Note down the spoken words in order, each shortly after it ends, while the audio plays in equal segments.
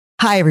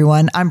Hi,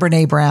 everyone. I'm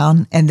Brené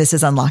Brown, and this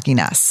is Unlocking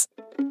Us.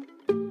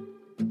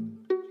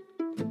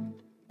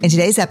 In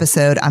today's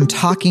episode, I'm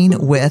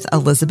talking with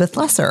Elizabeth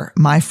Lesser,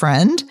 my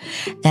friend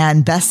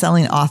and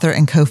best-selling author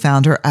and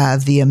co-founder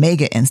of the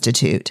Omega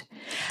Institute,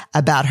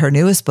 about her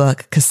newest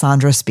book,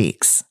 Cassandra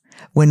Speaks.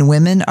 When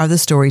Women Are the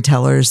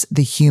Storytellers,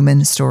 the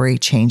Human Story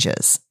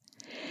Changes.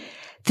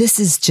 This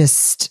is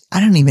just,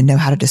 I don't even know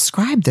how to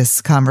describe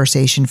this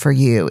conversation for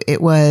you.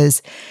 It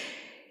was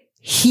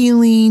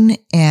healing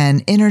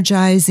and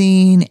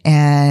energizing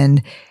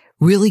and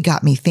really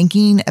got me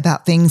thinking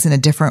about things in a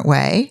different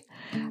way.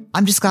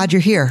 I'm just glad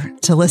you're here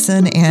to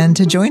listen and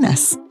to join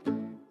us.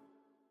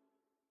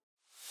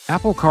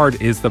 Apple Card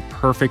is the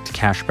perfect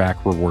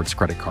cashback rewards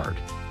credit card.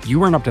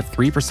 You earn up to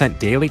 3%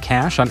 daily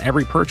cash on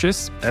every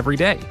purchase every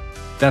day.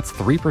 That's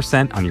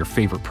 3% on your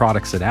favorite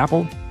products at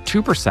Apple,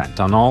 2%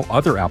 on all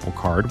other Apple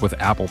Card with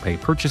Apple Pay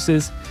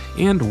purchases,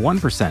 and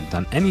 1%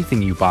 on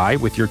anything you buy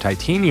with your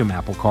titanium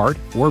Apple Card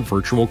or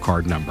virtual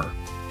card number.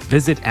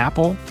 Visit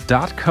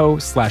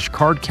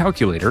apple.co/card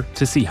calculator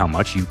to see how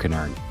much you can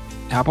earn.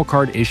 Apple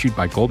Card issued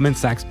by Goldman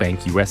Sachs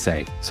Bank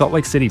USA, Salt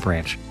Lake City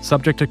branch,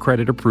 subject to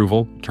credit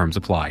approval, terms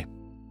apply.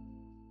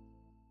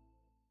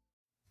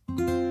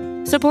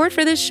 Support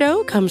for this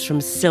show comes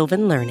from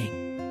Sylvan Learning.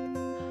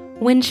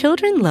 When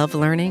children love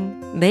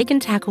learning, they can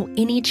tackle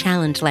any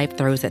challenge life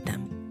throws at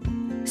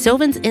them.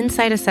 Sylvan's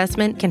Insight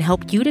Assessment can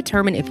help you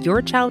determine if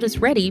your child is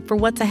ready for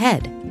what's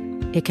ahead.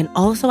 It can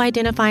also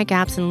identify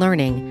gaps in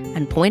learning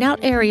and point out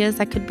areas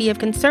that could be of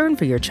concern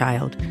for your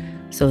child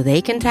so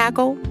they can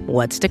tackle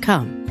what's to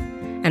come.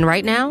 And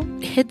right now,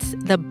 it's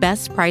the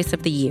best price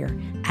of the year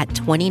at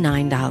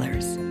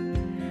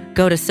 $29.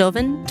 Go to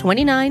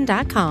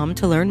sylvan29.com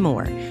to learn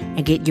more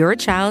and get your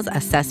child's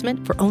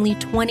assessment for only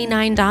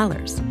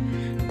 $29.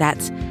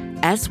 That's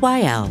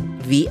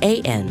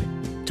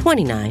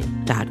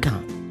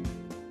SYLVAN29.com.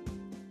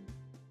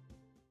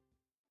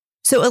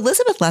 So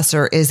Elizabeth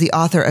Lesser is the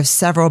author of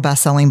several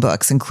best-selling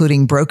books,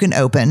 including Broken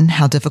Open,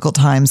 How Difficult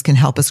Times Can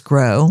Help Us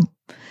Grow.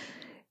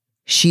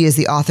 She is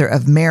the author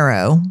of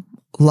Marrow,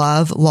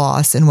 Love,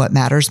 Loss, and What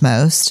Matters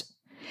Most.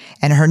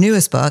 And her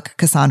newest book,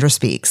 Cassandra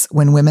Speaks,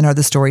 When Women Are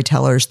the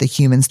Storytellers, the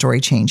Human Story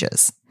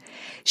Changes.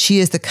 She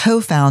is the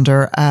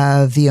co-founder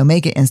of the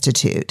Omega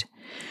Institute,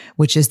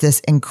 which is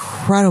this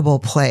incredible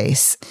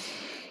place.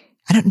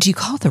 Do you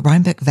call it the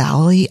Rhinebeck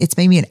Valley? It's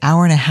maybe an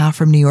hour and a half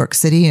from New York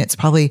City, and it's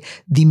probably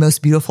the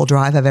most beautiful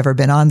drive I've ever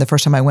been on. The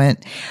first time I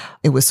went,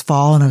 it was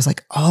fall, and I was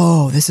like,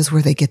 oh, this is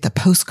where they get the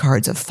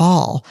postcards of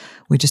fall.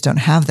 We just don't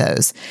have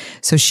those.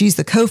 So she's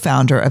the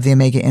co-founder of the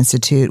Omega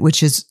Institute,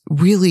 which is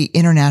really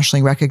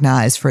internationally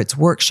recognized for its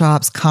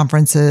workshops,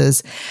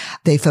 conferences.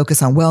 They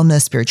focus on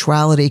wellness,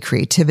 spirituality,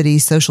 creativity,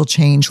 social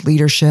change,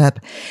 leadership.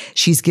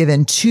 She's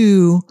given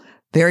 2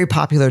 very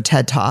popular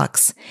TED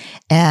Talks,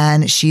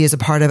 and she is a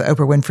part of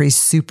Oprah Winfrey's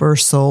Super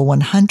Soul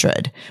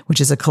 100,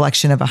 which is a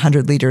collection of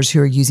 100 leaders who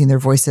are using their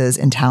voices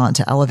and talent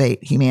to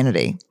elevate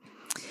humanity.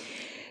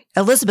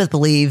 Elizabeth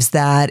believes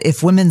that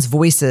if women's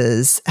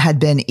voices had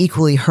been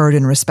equally heard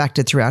and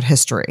respected throughout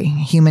history,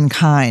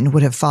 humankind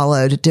would have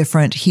followed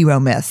different hero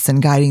myths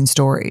and guiding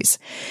stories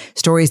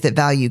that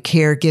value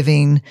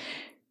caregiving,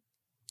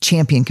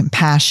 champion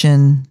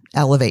compassion,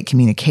 elevate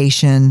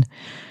communication,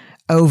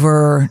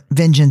 over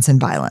vengeance and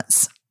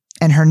violence.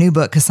 And her new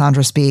book,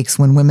 Cassandra Speaks,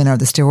 When Women Are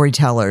the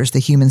Storytellers, the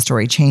Human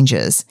Story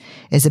Changes,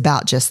 is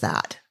about just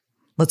that.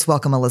 Let's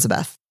welcome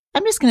Elizabeth.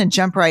 I'm just going to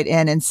jump right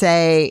in and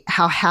say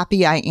how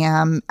happy I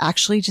am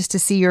actually just to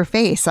see your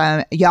face.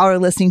 Y'all are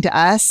listening to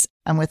us.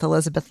 I'm with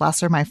Elizabeth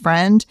Lesser, my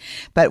friend,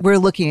 but we're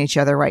looking at each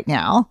other right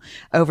now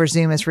over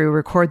Zoom as we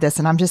record this,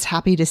 and I'm just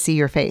happy to see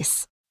your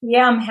face.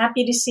 Yeah, I'm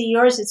happy to see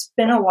yours. It's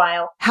been a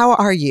while. How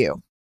are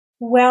you?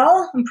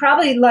 Well, I'm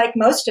probably like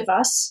most of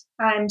us.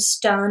 I'm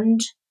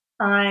stunned.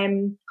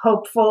 I'm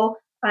hopeful.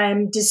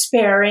 I'm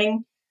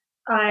despairing.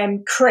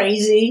 I'm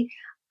crazy.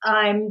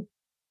 I'm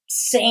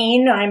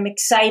sane. I'm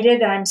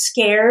excited. I'm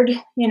scared.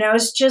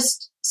 It's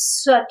just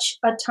such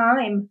a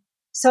time.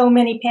 So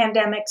many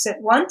pandemics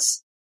at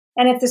once.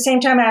 And at the same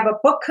time, I have a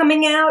book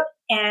coming out,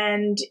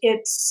 and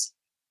it's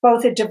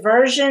both a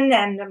diversion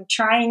and I'm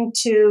trying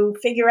to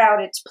figure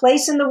out its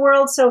place in the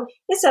world. So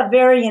it's a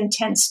very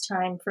intense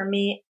time for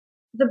me.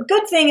 The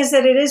good thing is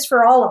that it is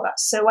for all of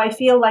us. So I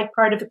feel like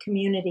part of a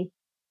community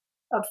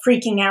of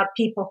freaking out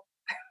people.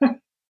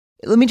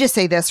 Let me just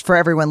say this for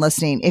everyone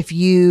listening. If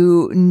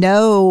you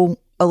know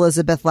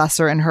Elizabeth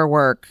Lesser and her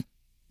work,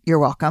 you're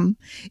welcome.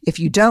 If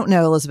you don't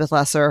know Elizabeth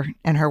Lesser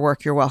and her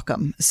work, you're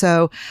welcome.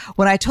 So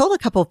when I told a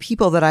couple of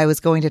people that I was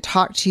going to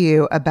talk to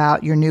you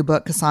about your new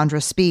book,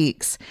 Cassandra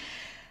Speaks,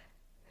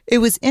 it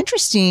was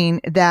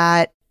interesting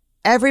that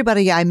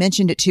everybody I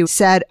mentioned it to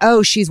said,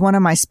 oh, she's one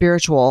of my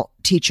spiritual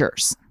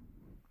teachers.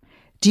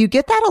 Do you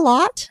get that a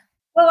lot?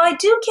 Well, I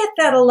do get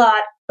that a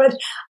lot, but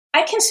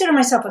I consider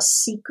myself a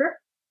seeker.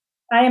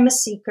 I am a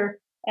seeker,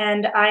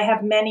 and I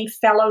have many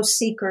fellow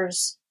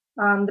seekers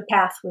on the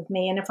path with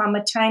me. And if I'm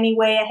a tiny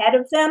way ahead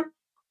of them,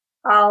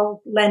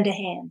 I'll lend a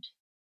hand.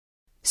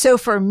 So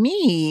for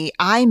me,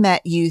 I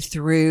met you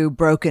through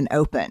Broken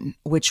Open,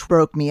 which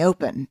broke me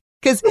open.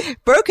 Because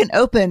Broken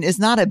Open is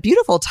not a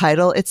beautiful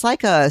title. It's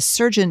like a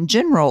Surgeon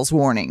General's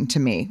warning to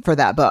me for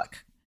that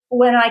book.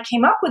 When I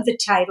came up with the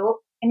title,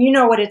 and you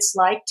know what it's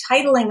like,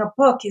 titling a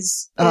book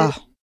is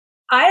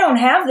I don't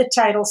have the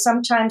title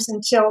sometimes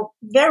until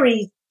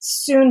very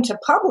soon to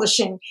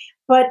publishing,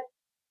 but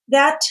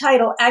that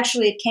title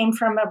actually it came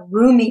from a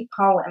Rumi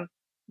poem.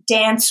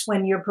 Dance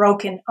When You're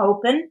Broken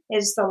Open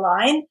is the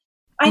line.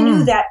 I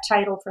knew that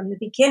title from the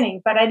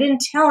beginning, but I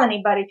didn't tell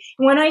anybody.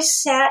 When I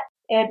sat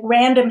at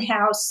Random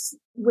House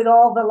with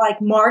all the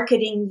like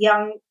marketing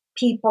young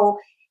people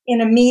in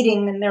a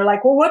meeting and they're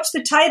like, well, what's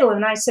the title?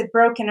 And I said,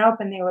 Broken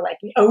Open. They were like,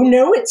 oh,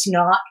 no, it's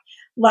not.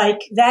 Like,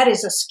 that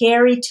is a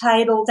scary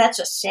title. That's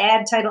a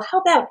sad title.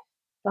 How about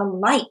The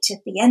Light at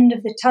the End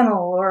of the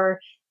Tunnel or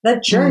The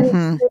Journey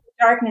through the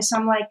Darkness?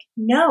 I'm like,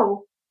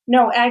 no,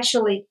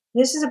 actually,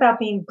 this is about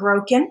being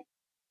broken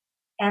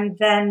and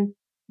then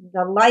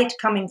the light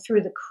coming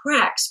through the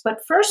cracks. But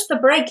first, the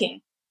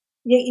breaking.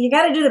 You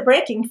got to do the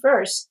breaking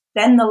first.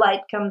 Then the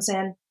light comes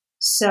in.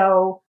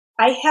 So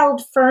I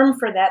held firm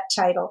for that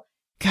title.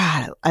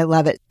 God, I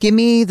love it. Give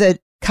me the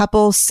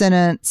couple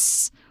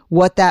sentence,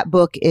 what that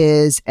book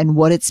is and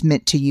what it's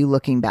meant to you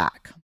looking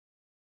back.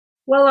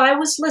 Well, I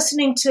was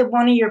listening to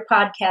one of your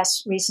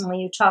podcasts recently.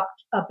 You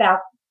talked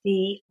about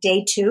the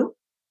day 2,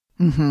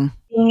 being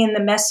in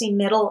the messy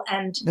middle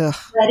and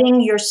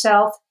letting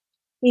yourself,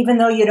 even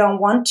though you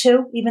don't want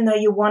to, even though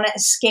you want to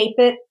escape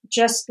it,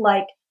 just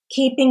like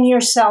keeping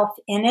yourself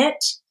in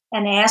it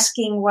and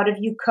asking, what have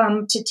you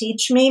come to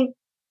teach me?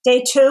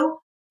 Day 2.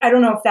 I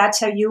don't know if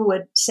that's how you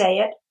would say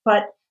it,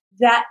 but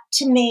that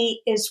to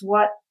me is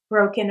what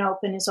Broken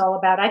Open is all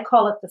about. I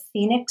call it the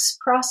Phoenix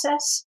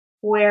process,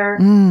 where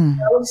you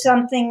know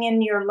something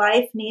in your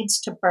life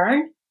needs to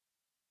burn.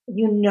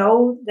 You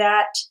know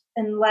that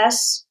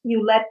unless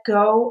you let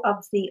go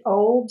of the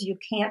old, you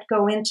can't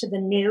go into the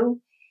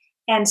new.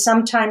 And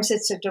sometimes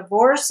it's a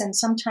divorce, and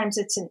sometimes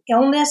it's an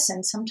illness,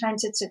 and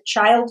sometimes it's a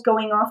child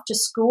going off to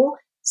school.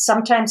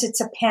 Sometimes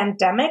it's a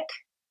pandemic.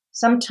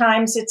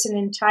 Sometimes it's an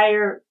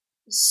entire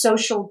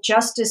social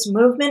justice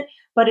movement.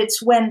 But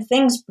it's when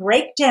things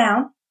break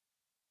down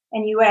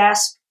and you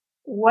ask,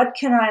 what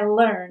can I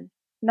learn?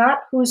 Not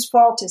whose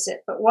fault is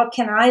it, but what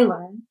can I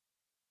learn?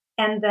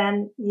 And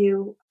then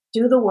you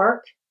do the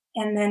work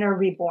and then are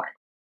reborn.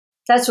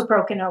 That's what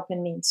Broken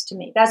Open means to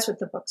me. That's what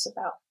the book's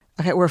about.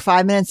 Okay, we're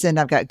 5 minutes in.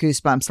 I've got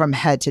goosebumps from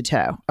head to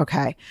toe.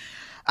 Okay.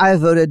 I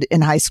voted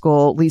in high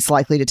school least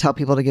likely to tell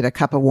people to get a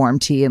cup of warm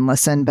tea and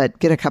listen, but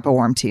get a cup of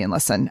warm tea and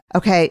listen.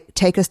 Okay,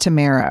 take us to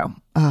Marrow.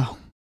 Oh.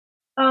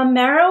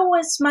 Marrow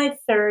was my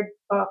third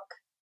book.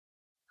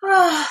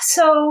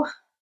 So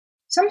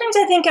sometimes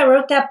I think I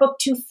wrote that book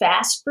too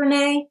fast,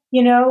 Brené.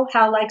 You know,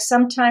 how like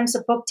sometimes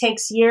a book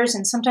takes years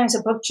and sometimes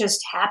a book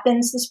just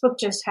happens. This book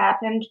just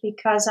happened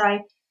because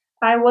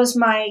I was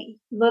my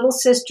little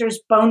sister's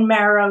bone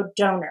marrow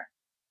donor.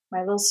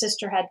 My little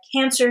sister had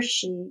cancer.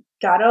 She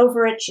got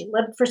over it. She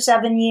lived for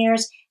 7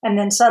 years and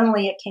then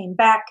suddenly it came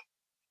back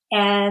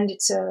and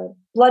it's a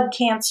blood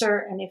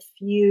cancer. And if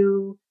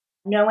you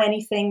know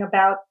anything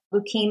about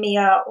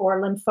leukemia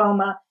or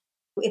lymphoma,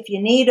 if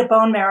you need a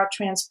bone marrow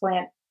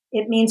transplant,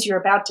 it means you're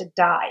about to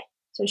die.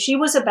 So she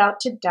was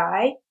about to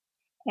die,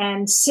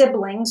 and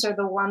siblings are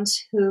the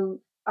ones who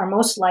are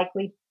most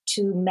likely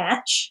to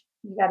match.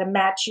 You got to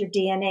match your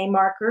DNA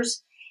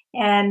markers,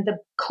 and the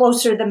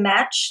closer the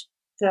match,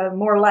 the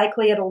more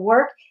likely it'll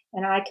work.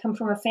 And I come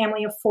from a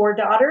family of 4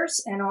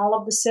 daughters, and all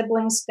of the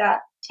siblings got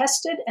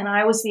tested, and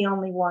I was the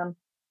only one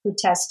who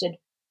tested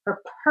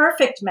for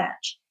perfect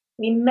match.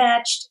 We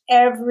matched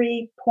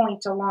every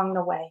point along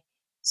the way.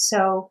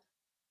 So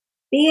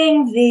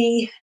being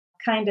the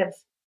kind of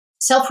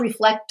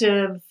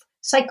self-reflective,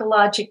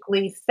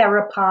 psychologically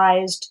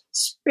therapized,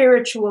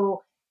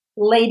 spiritual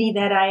lady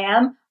that I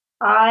am,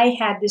 I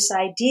had this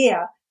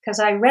idea because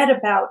I read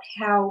about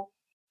how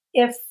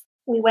if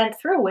we went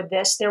through with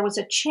this, there was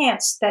a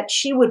chance that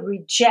she would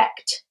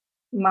reject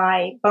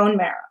my bone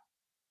marrow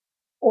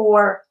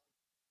or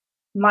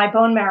my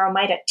bone marrow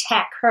might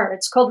attack her.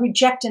 It's called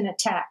reject and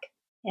attack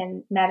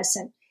in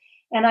medicine.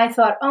 And I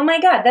thought, oh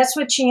my God, that's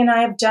what she and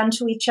I have done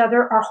to each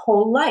other our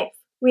whole life.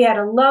 We had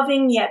a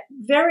loving yet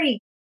very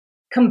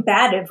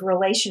combative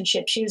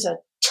relationship. She was a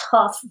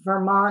tough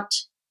Vermont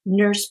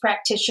nurse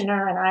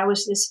practitioner, and I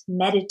was this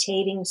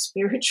meditating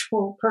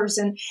spiritual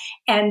person.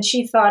 And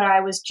she thought I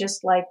was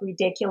just like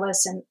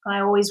ridiculous. And I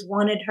always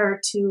wanted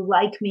her to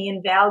like me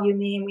and value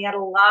me. And we had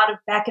a lot of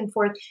back and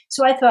forth.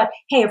 So I thought,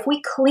 hey, if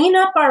we clean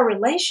up our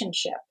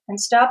relationship and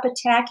stop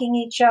attacking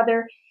each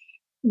other,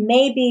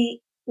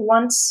 maybe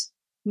once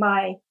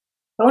my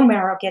bone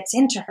marrow gets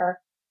into her,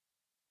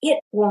 it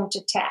won't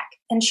attack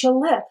and she'll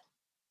live.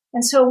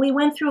 And so we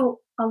went through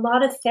a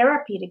lot of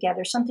therapy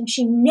together, something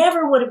she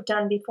never would have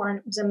done before. And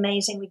it was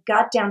amazing. We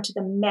got down to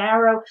the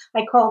marrow.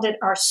 I called it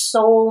our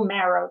soul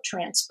marrow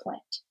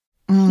transplant.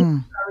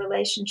 Our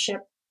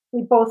relationship.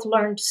 We both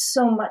learned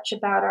so much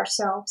about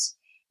ourselves.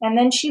 And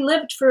then she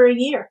lived for a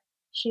year.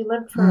 She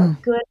lived for a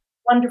good,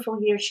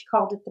 wonderful year. She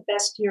called it the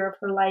best year of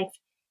her life.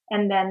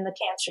 And then the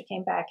cancer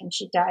came back and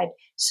she died.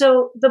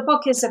 So the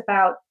book is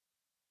about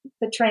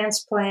the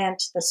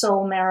transplant, the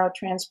soul marrow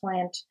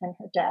transplant, and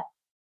her death.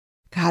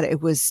 God,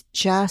 it was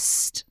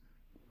just,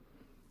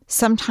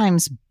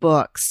 sometimes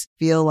books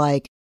feel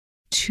like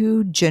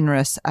too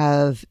generous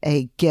of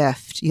a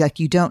gift. Like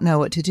you don't know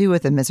what to do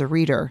with them as a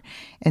reader.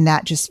 And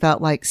that just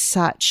felt like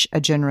such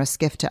a generous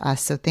gift to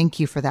us. So thank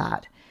you for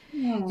that.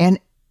 And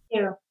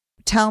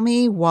tell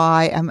me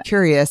why, I'm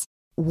curious,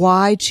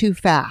 why Too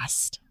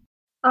Fast?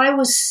 I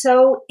was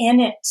so in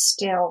it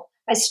still.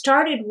 I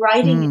started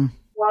writing it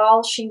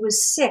while she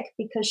was sick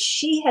because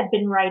she had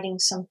been writing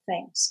some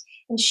things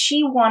and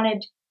she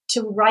wanted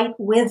to write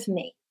with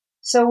me.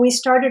 So we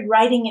started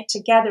writing it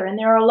together, and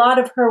there are a lot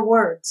of her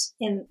words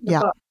in the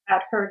book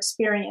about her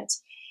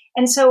experience.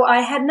 And so I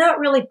had not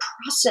really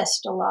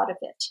processed a lot of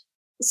it.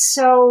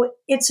 So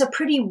it's a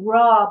pretty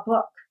raw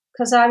book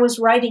because I was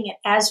writing it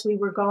as we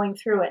were going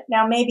through it.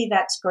 Now, maybe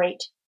that's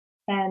great.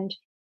 And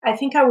I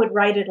think I would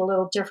write it a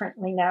little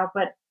differently now,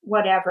 but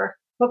whatever.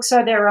 Books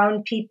are their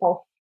own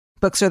people.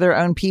 Books are their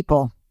own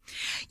people.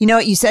 You know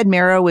what? You said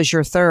Marrow was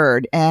your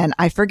third, and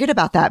I forget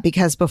about that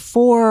because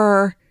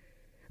before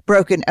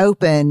Broken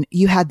Open,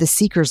 you had The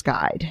Seeker's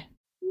Guide.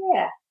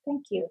 Yeah,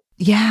 thank you.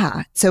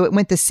 Yeah. So it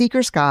went The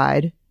Seeker's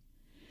Guide,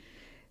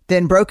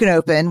 then Broken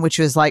Open, which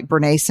was like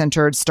Brené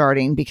centered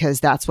starting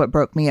because that's what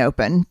broke me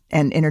open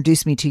and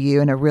introduced me to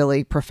you in a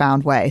really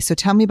profound way. So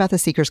tell me about The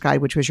Seeker's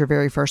Guide, which was your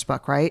very first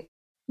book, right?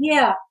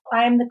 Yeah,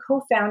 I am the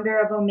co-founder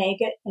of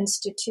Omega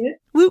Institute.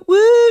 Woot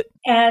woot.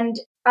 And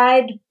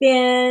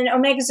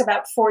Omega's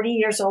about 40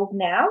 years old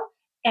now.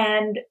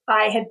 And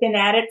I had been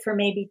at it for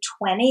maybe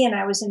 20, and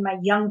I was in my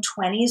young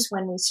 20s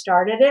when we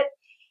started it.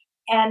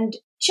 And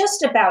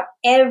just about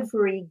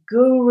every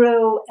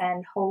guru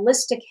and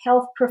holistic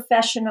health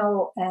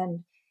professional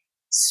and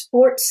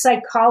sports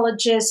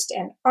psychologist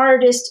and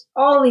artist,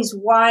 all these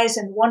wise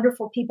and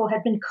wonderful people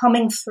had been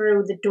coming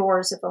through the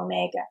doors of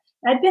Omega.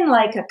 I'd been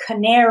like a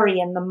canary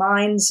in the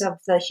minds of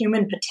the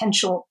human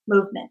potential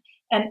movement.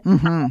 And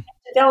I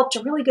developed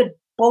a really good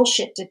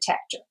bullshit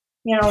detector.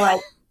 You know,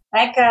 like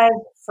that guy's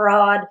a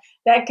fraud.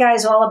 That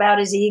guy's all about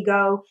his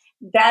ego.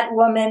 That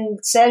woman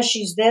says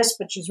she's this,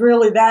 but she's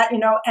really that, you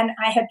know. And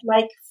I had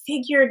like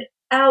figured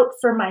out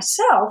for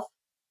myself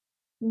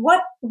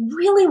what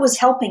really was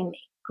helping me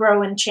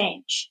grow and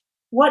change.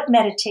 What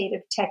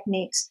meditative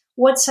techniques,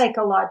 what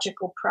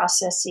psychological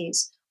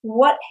processes,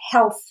 what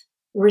health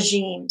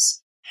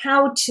regimes,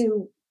 how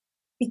to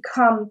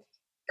become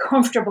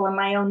comfortable in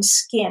my own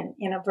skin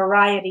in a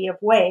variety of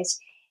ways.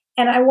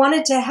 And I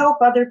wanted to help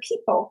other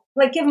people,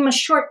 like give them a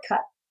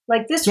shortcut.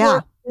 Like this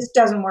works, this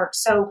doesn't work.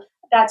 So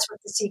that's what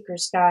The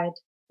Seeker's Guide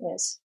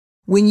is.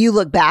 When you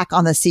look back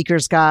on The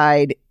Seeker's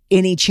Guide,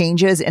 any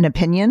changes in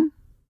opinion?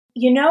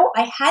 You know,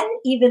 I hadn't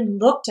even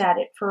looked at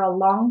it for a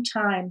long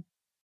time.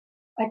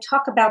 I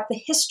talk about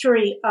the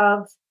history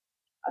of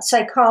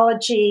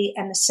psychology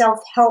and the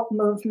self-help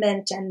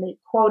movement and the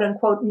quote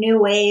unquote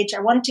new age.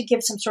 I wanted to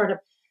give some sort of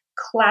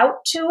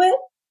clout to it,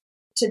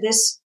 to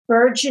this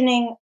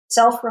burgeoning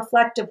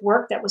self-reflective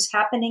work that was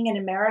happening in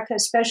America,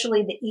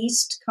 especially the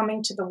East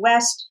coming to the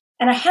West.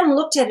 And I hadn't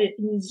looked at it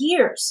in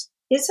years.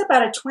 It's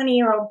about a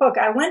 20-year-old book.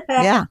 I went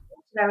back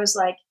and I was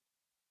like,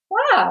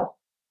 wow,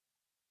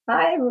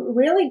 I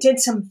really did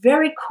some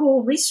very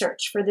cool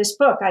research for this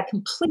book. I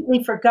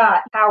completely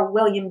forgot how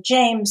William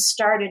James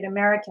started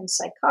American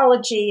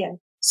psychology. And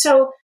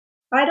so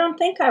I don't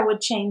think I would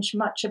change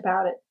much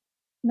about it.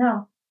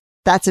 No.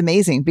 That's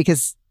amazing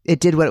because it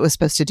did what it was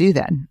supposed to do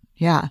then.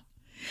 Yeah.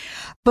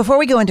 Before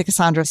we go into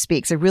Cassandra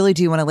Speaks, I really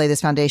do want to lay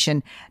this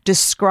foundation.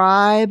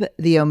 Describe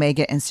the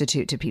Omega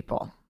Institute to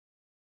people.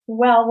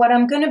 Well, what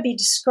I'm going to be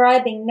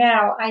describing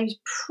now, I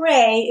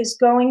pray, is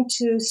going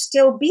to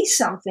still be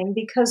something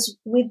because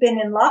we've been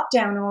in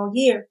lockdown all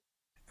year.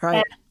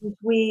 Right. And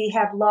we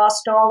have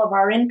lost all of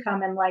our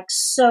income, and like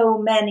so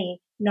many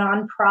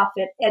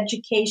nonprofit,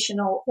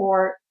 educational,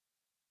 or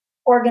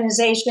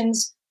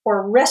organizations,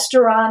 or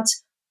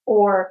restaurants,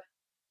 or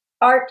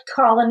art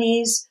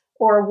colonies,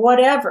 or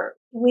whatever,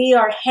 we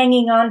are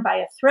hanging on by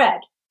a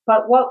thread.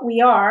 But what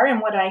we are, and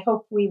what I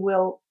hope we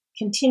will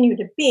continue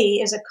to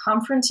be, is a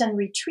conference and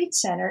retreat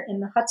center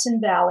in the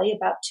Hudson Valley,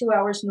 about 2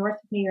 hours north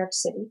of New York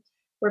City,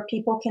 where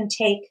people can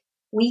take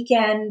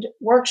weekend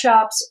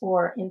workshops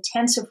or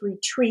intensive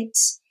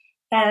retreats,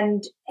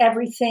 and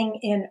everything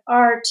in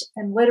art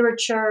and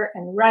literature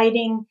and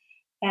writing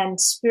and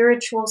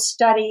spiritual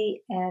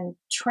study and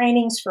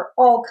trainings for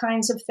all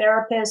kinds of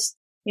therapists,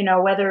 you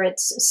know, whether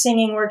it's a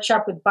singing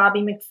workshop with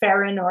Bobby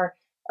McFerrin or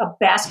a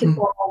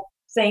basketball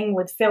thing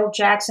with Phil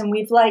Jackson.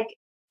 We've like,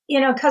 you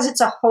know, because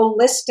it's a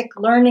holistic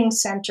learning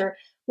center,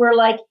 we're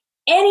like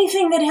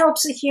anything that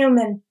helps a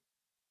human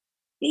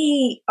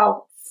be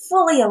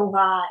fully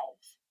alive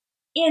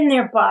in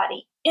their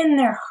body, in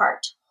their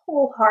heart,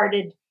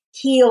 wholehearted,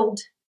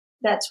 healed.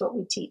 That's what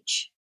we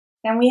teach.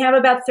 And we have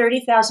about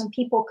 30,000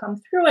 people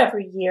come through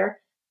every year,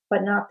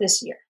 but not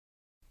this year.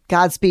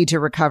 Godspeed to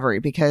recovery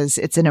because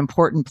it's an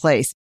important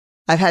place.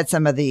 I've had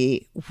some of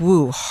the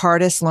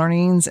hardest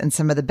learnings and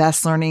some of the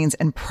best learnings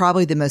and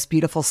probably the most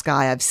beautiful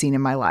sky I've seen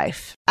in my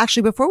life.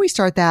 Actually, before we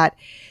start that,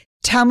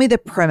 tell me the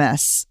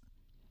premise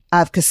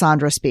of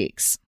Cassandra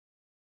Speaks.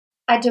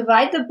 I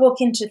divide the book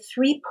into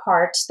 3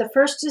 parts. The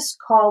first is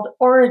called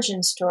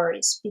Origin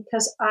Stories,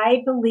 because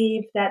I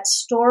believe that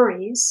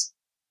stories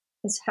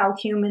is how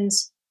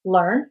humans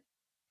learn.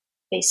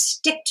 They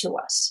stick to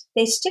us.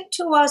 They stick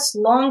to us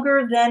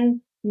longer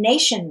than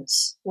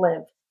nations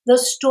live. The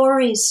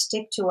stories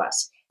stick to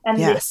us. And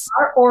Yes.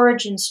 our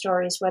origin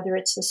stories, whether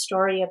it's the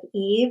story of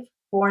Eve,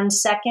 born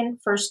second,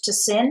 first to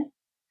sin,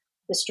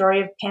 the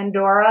story of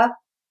Pandora,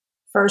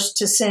 first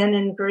to sin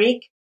in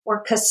Greek,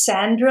 or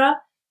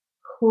Cassandra,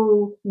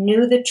 who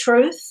knew the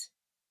truth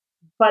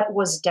but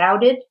was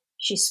doubted.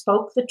 She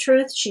spoke the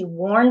truth. She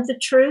warned the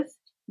truth,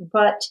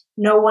 but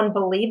no one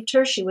believed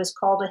her. She was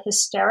called a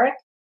hysteric.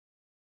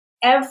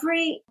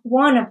 Every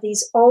one of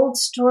these old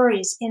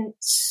stories in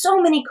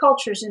so many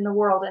cultures in the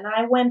world, and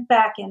I went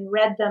back and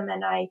read them,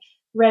 and I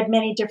read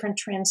many different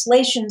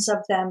translations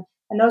of them,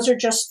 and those are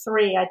just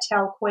 3. I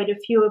tell quite a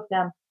few of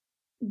them.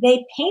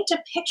 They paint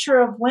a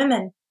picture of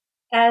women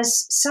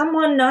as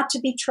someone not to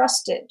be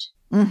trusted,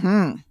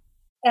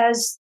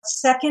 as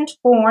second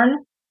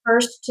born,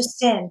 first to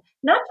sin,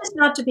 not just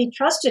not to be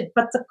trusted,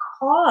 but the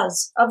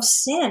cause of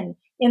sin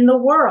in the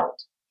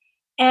world.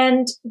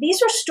 And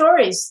these are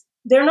stories.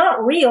 They're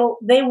not real.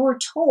 They were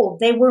told.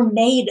 They were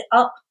made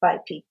up by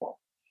people.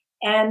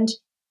 And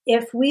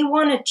if we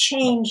want to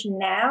change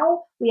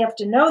now, we have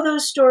to know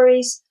those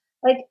stories.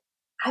 Like,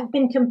 I've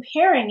been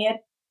comparing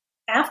it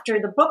after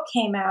the book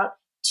came out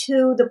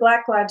to the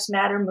Black Lives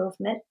Matter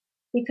movement,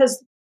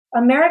 because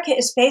America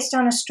is based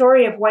on a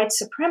story of white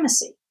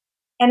supremacy.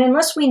 And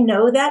unless we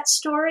know that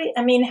story,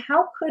 I mean,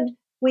 how could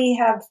we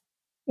have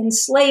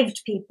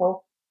enslaved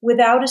people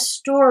without a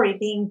story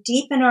being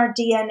deep in our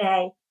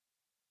DNA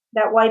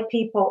that white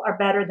people are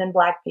better than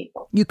Black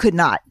people? You could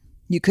not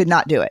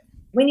do it.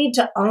 We need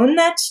to own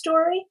that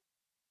story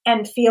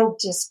and feel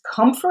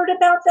discomfort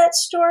about that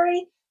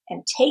story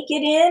and take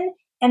it in.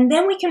 And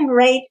then we can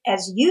write,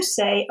 as you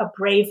say, a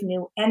brave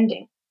new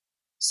ending.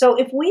 So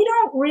if we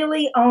don't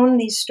really own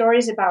these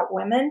stories about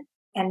women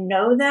and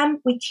know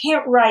them, we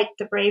can't write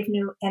the brave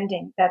new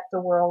ending that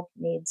the world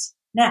needs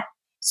now.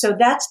 So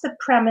that's the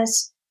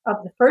premise of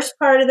the first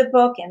part of the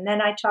book. And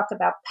then I talk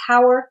about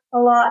power a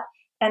lot.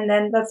 And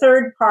then the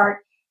third part,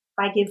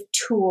 I give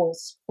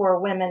tools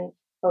for women,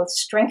 both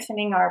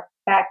strengthening our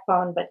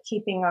backbone, but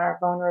keeping our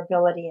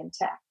vulnerability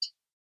intact.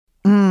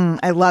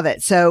 I love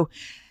it. So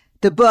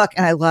the book,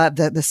 and I love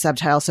the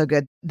subtitle, so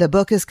good. The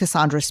book is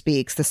Cassandra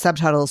Speaks. The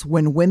subtitle is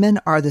When Women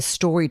Are the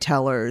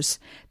Storytellers,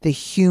 the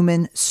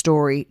Human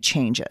Story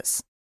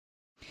Changes.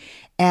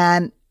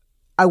 And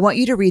I want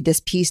you to read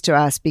this piece to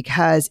us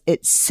because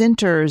it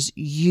centers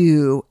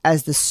you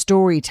as the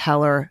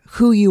storyteller,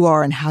 who you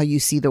are and how you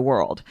see the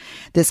world.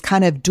 This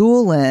kind of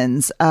dual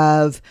lens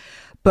of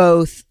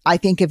both, I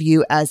think of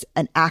you as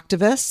an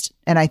activist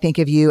and I think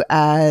of you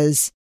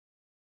as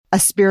a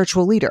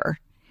spiritual leader.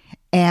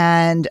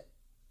 And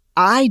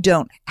I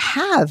don't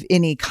have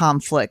any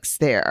conflicts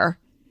there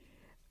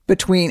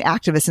between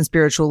activist and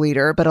spiritual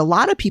leader, but a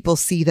lot of people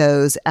see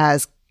those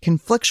as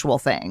conflictual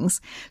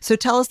things. So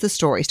tell us the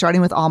story,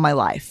 starting with All My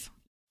Life.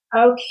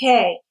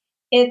 Okay.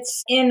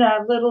 It's in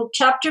a little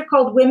chapter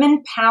called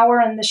Women, Power,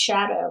 and the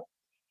Shadow.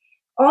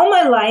 All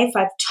my life,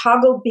 I've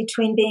toggled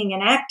between being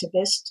an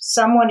activist,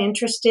 someone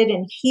interested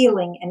in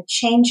healing and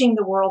changing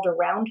the world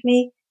around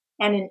me,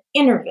 and an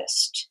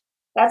innervist.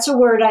 That's a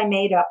word I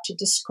made up to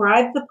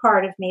describe the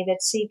part of me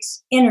that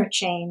seeks inner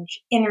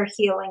change, inner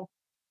healing.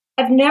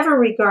 I've never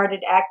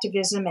regarded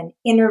activism and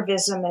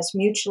innervism as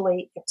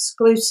mutually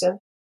exclusive.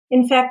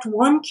 In fact,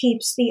 one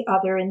keeps the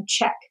other in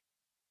check.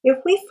 If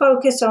we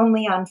focus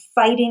only on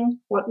fighting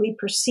what we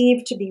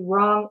perceive to be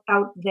wrong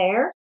out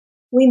there,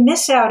 we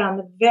miss out on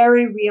the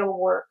very real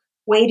work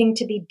waiting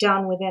to be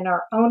done within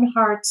our own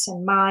hearts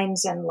and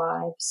minds and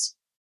lives.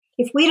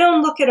 If we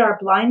don't look at our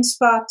blind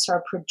spots,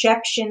 our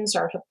projections,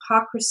 our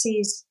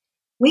hypocrisies,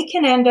 we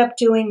can end up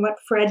doing what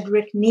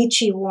Friedrich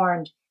Nietzsche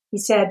warned. He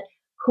said,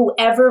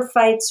 whoever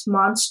fights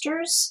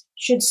monsters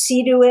should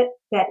see to it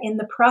that in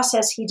the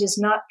process he does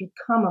not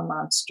become a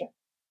monster.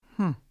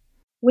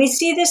 We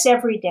see this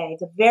every day,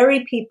 the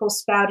very people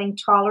spouting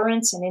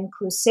tolerance and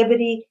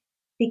inclusivity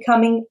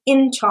becoming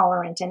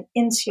intolerant and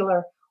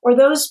insular, or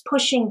those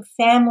pushing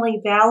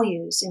family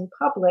values in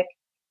public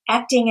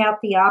acting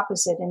out the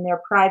opposite in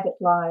their private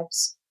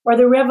lives, or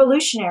the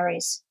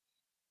revolutionaries,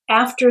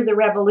 after the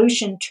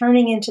revolution,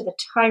 turning into the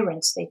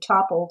tyrants they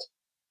toppled.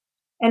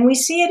 And we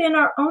see it in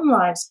our own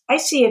lives. I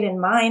see it in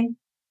mine.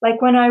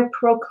 Like when I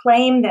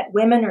proclaim that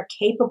women are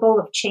capable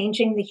of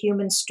changing the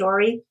human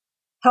story,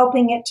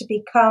 helping it to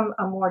become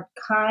a more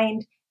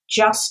kind,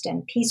 just,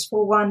 and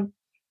peaceful one.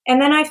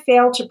 And then I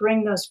fail to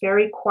bring those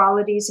very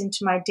qualities into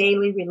my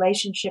daily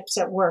relationships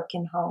at work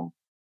and home.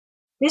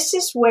 This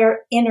is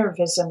where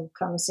innervism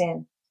comes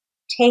in,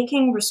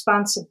 taking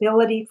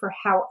responsibility for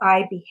how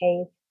I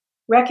behave,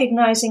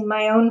 recognizing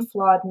my own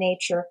flawed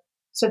nature,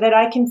 so that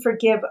I can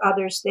forgive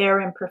others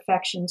their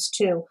imperfections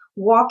too,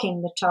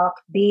 walking the talk,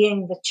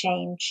 being the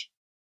change.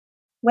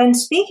 When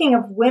speaking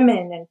of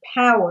women and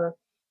power,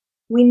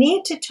 we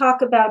need to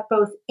talk about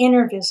both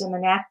innervism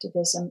and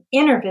activism.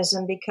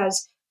 Innervism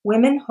because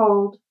women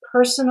hold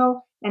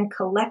personal and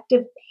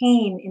collective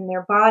pain in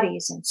their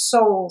bodies and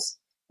souls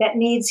that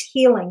needs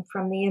healing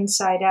from the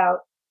inside out.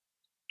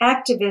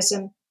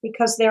 Activism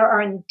because there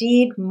are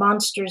indeed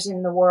monsters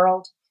in the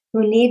world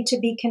who need to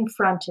be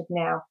confronted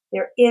now.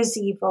 There is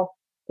evil.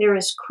 There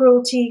is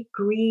cruelty,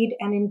 greed,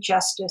 and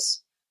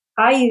injustice.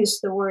 I use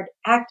the word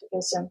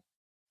activism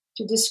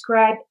to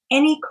describe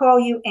any call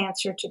you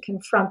answer to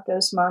confront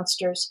those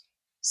monsters.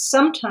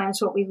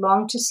 Sometimes what we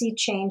long to see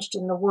changed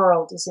in the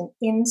world is an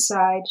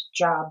inside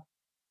job.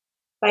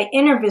 By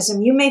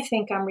innervism, you may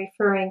think I'm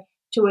referring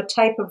to a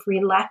type of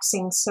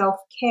relaxing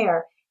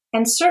self-care,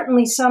 and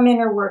certainly some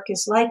inner work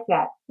is like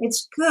that.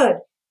 It's good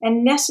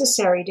and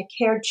necessary to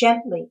care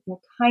gently and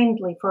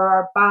kindly for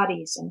our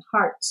bodies and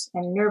hearts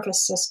and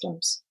nervous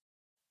systems.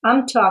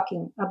 I'm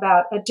talking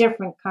about a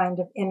different kind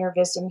of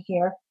innervism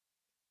here.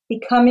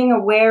 Becoming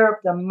aware of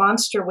the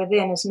monster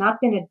within has not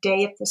been a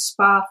day at the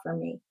spa for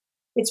me.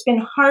 It's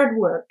been hard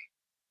work.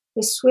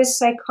 The Swiss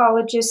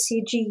psychologist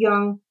C.G.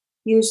 Jung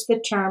used the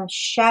term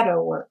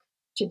shadow work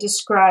to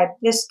describe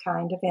this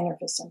kind of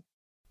innervism.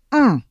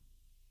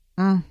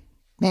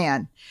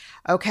 Man.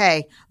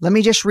 Okay, let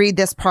me just read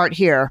this part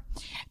here,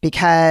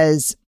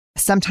 because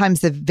sometimes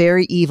the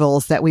very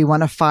evils that we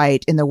want to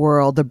fight in the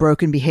world, the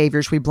broken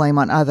behaviors we blame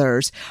on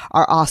others,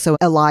 are also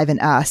alive in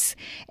us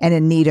and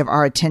in need of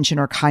our attention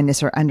or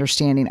kindness or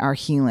understanding, our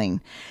healing.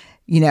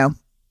 You know,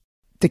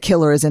 the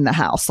killer is in the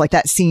house, like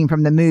that scene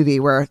from the movie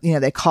where, you know,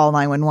 they call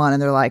 911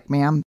 and they're like,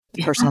 ma'am,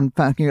 the person on the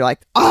phone, and you're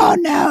like, oh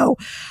no.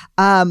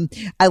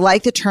 I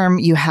like the term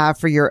you have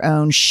for your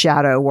own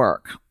shadow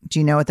work. Do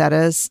you know what that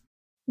is?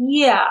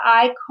 Yeah,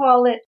 I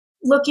call it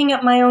looking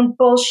at my own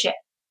bullshit.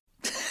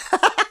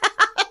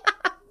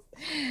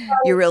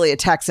 You're really a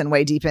Texan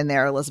way deep in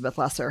there, Elizabeth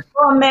Lesser.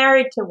 Well, I'm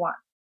married to one.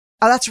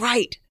 Oh, that's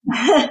right.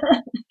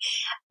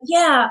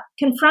 Yeah,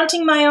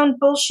 confronting my own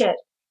bullshit.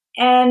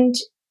 And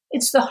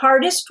it's the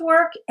hardest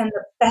work and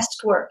the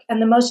best work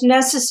and the most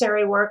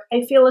necessary work,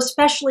 I feel,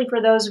 especially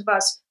for those of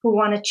us who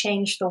want to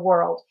change the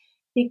world.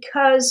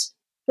 Because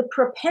the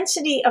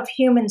propensity of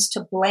humans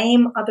to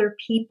blame other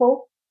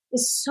people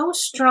is so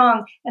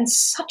strong and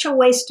such a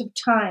waste of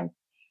time.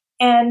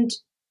 And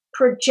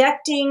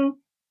projecting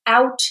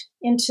out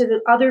into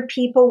the other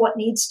people what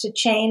needs to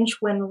change,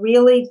 when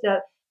really the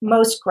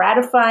most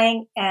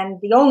gratifying and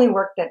the only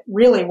work that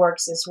really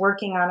works is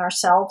working on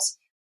ourselves.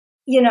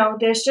 You know,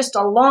 there's just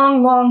a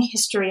long, long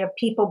history of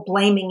people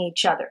blaming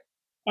each other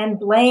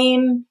and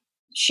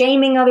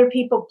shaming other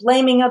people,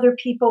 blaming other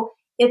people.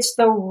 It's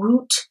the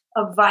root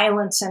of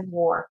violence and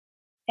war.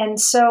 And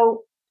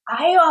so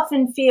I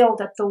often feel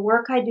that the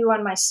work I do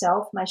on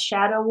myself, my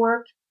shadow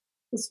work,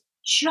 is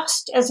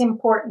just as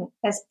important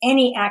as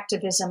any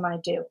activism I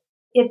do.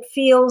 It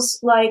feels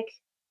like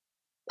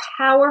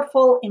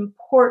powerful,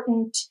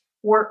 important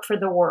work for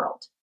the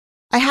world.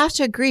 I have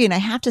to agree. And I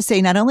have to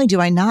say, not only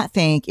do I not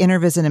think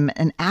innervism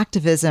and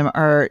activism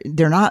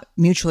they're not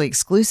mutually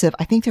exclusive,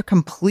 I think they're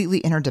completely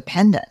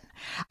interdependent.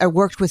 I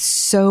worked with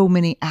so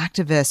many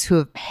activists who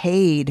have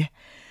paid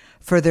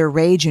for their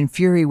rage and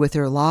fury with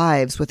their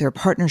lives, with their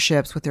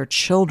partnerships, with their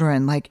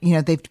children. Like, you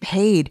know, they've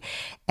paid,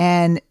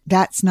 and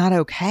that's not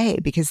okay,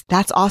 because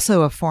that's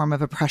also a form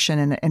of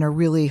oppression in a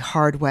really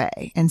hard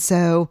way. And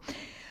so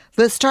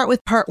let's start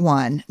with part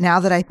one. Now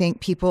that I think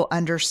people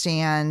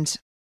understand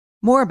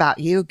more about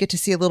you, get to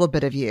see a little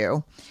bit of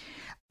you.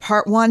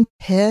 Part one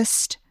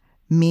pissed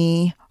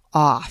me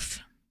off.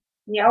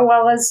 Yeah,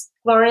 well, as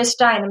Gloria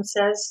Steinem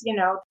says, you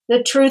know,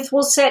 the truth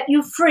will set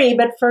you free,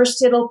 but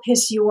first it'll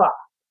piss you off.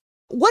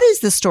 What is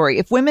the story?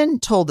 If women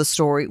told the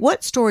story,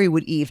 what story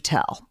would Eve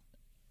tell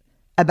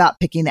about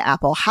picking the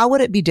apple? How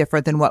would it be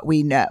different than what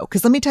we know?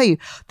 Because let me tell you,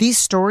 these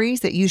stories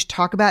that you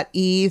talk about,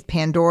 Eve,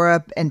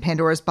 Pandora and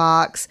Pandora's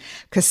box,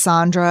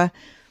 Cassandra,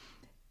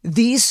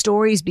 these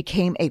stories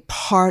became a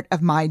part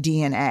of my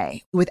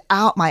DNA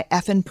without my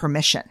effing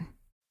permission.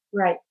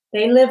 Right.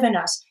 They live in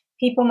us.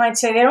 People might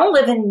say, they don't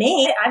live in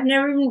me. I've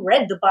never even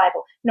read the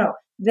Bible. No,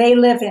 they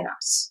live in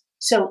us.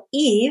 So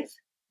Eve,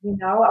 you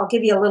know, I'll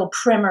give you a little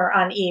primer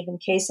on Eve in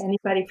case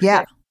anybody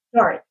forgets the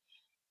story.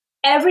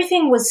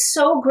 Everything was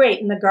so great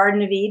in the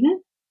Garden of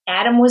Eden.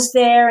 Adam was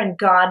there and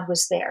God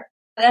was there,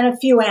 and a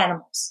few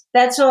animals.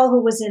 That's all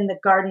who was in the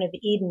Garden of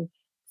Eden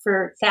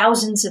for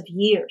thousands of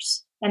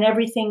years. And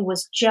everything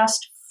was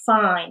just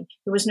fine.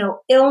 There was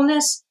no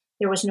illness.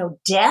 There was no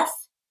death.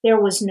 There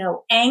was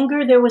no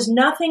anger. There was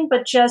nothing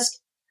but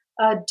just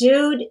a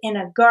dude in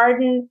a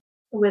garden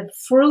with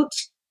fruit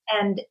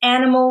and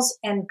animals,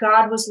 and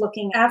God was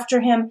looking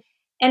after him.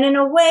 And in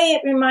a way,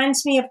 it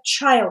reminds me of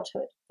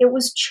childhood. It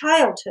was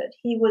childhood.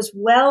 He was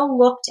well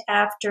looked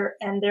after,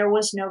 and there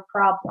was no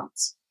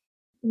problems.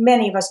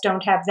 Many of us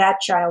don't have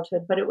that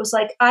childhood, but it was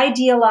like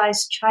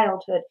idealized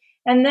childhood.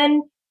 And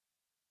then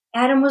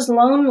Adam was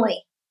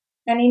lonely,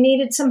 and he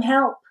needed some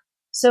help.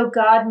 So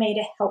God made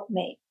a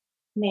helpmate.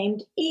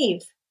 named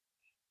Eve.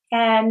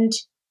 And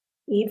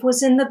Eve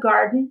was in the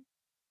garden,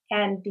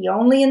 and the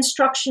only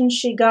instruction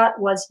she got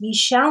was, "Ye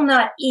shall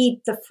not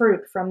eat the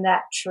fruit from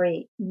that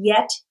tree,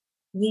 yet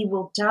ye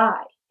will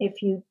die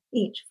if you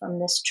eat from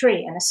this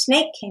tree." And a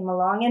snake came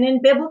along, and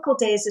in biblical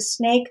days, a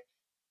snake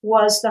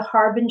was the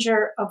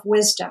harbinger of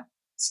wisdom.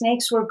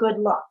 Snakes were good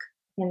luck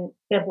in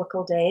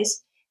biblical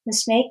days. The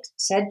snake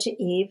said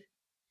to Eve,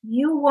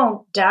 "You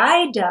won't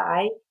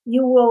die.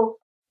 You will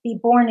be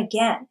born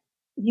again.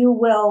 You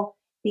will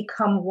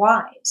become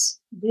wise.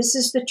 This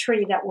is the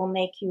tree that will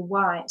make you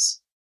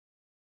wise.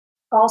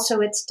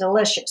 Also, it's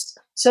delicious."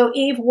 So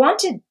Eve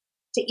wanted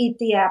to eat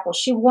the apple.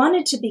 She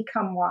wanted to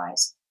become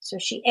wise. So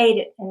she ate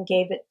it and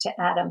gave it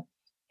to Adam.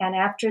 And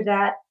after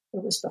that,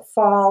 it was the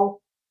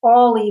fall.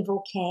 All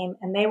evil came,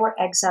 and they were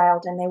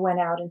exiled, and they went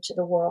out into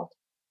the world.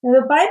 Now,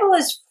 the Bible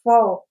is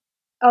full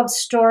of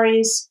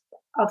stories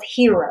of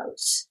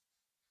heroes.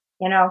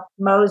 You know,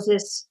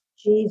 Moses,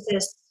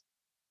 Jesus,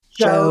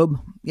 Job.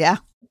 Yeah.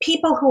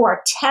 People who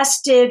are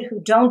tested, who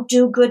don't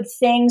do good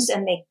things,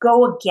 and they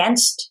go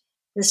against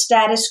the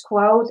status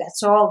quo.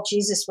 That's all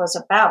Jesus was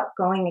about,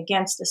 going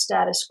against the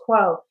status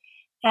quo.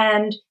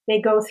 And they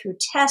go through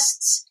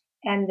tests,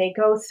 and they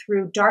go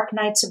through dark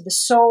nights of the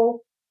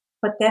soul,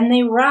 but then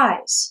they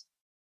rise.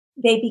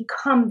 They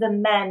become the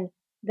men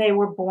they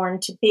were born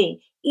to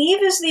be.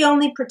 Eve is the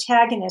only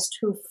protagonist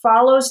who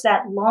follows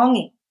that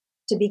longing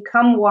to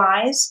become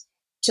wise,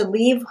 to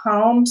leave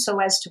home so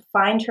as to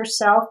find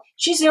herself.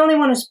 She's the only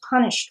one who's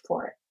punished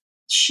for it.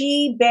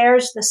 She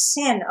bears the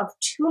sin of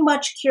too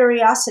much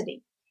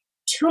curiosity,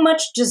 too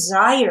much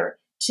desire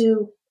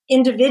to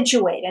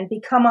individuate and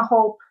become a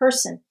whole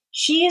person.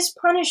 She is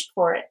punished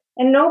for it,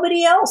 and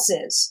nobody else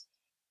is.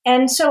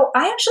 And so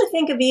I actually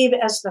think of Eve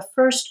as the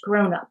first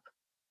grown-up.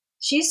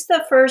 She's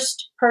the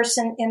first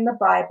person in the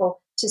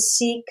Bible to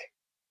seek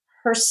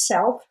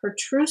herself, her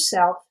true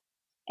self,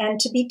 and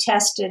to be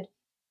tested.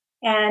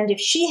 And if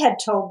she had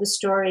told the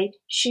story,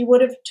 she would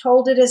have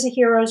told it as a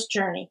hero's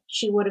journey.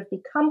 She would have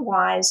become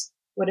wise,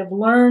 would have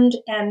learned,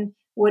 and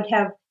would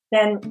have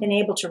then been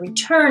able to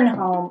return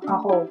home a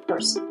whole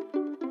person.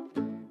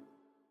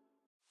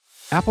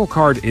 Apple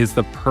Card is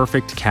the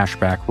perfect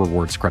cashback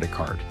rewards credit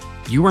card.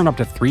 You earn up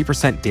to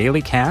 3%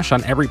 daily cash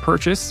on every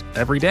purchase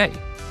every day.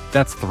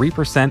 That's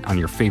 3% on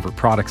your favorite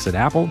products at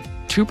Apple,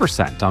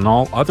 2% on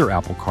all other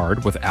Apple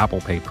Card with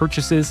Apple Pay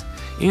purchases,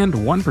 and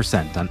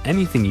 1% on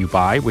anything you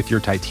buy with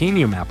your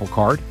titanium Apple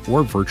Card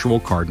or virtual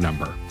card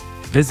number.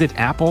 Visit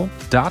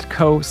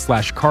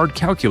apple.co/card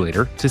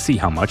calculator to see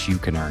how much you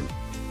can earn.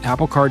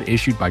 Apple Card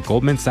issued by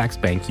Goldman Sachs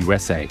Bank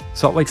USA,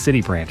 Salt Lake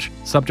City branch,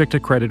 subject to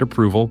credit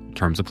approval,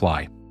 terms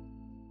apply.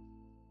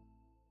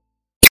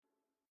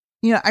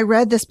 You know, I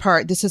read this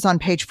part. This is on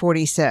page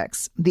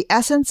 46. The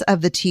essence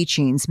of the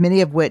teachings, many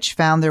of which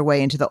found their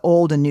way into the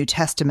Old and New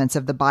Testaments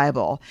of the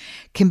Bible,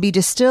 can be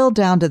distilled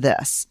down to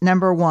this.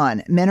 Number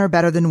one, men are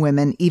better than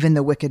women. Even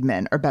the wicked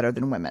men are better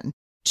than women.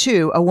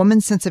 Two, a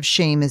woman's sense of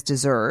shame is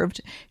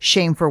deserved.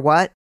 Shame for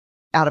what?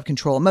 Out of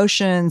control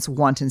emotions,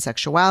 wanton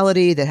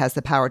sexuality that has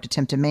the power to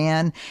tempt a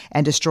man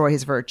and destroy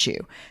his virtue.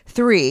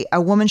 Three,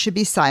 a woman should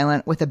be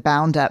silent with a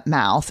bound up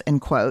mouth, in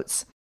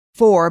quotes.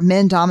 Four,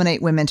 men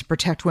dominate women to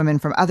protect women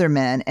from other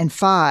men. And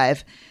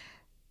five,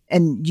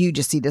 and you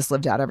just see this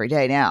lived out every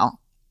day now,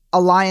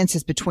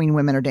 alliances between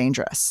women are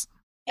dangerous.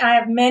 I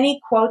have many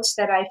quotes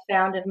that I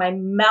found, and my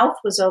mouth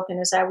was open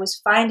as I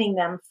was finding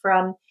them,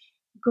 from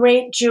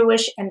great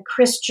Jewish and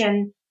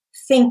Christian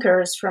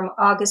thinkers, from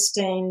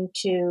Augustine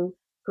to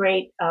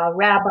great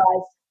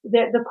rabbis.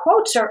 The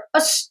quotes are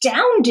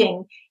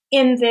astounding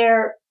in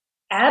their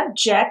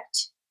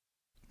abject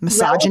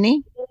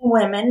Misogyny.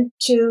 Women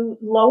to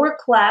lower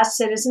class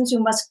citizens who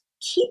must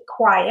keep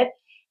quiet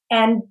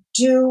and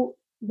do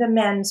the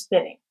men's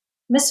bidding.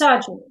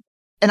 Misogyny.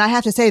 And I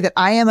have to say that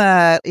I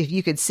am if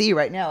you could see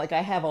right now, like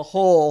I have a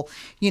whole,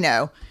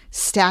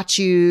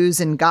 statues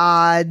and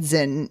gods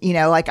and,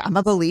 like I'm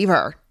a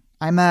believer.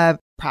 I'm a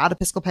proud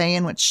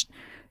Episcopalian, which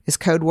is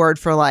code word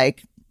for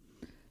like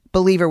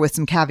believer with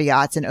some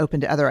caveats and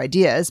open to other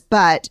ideas.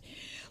 But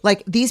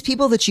like these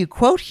people that you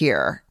quote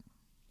here,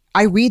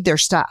 I read their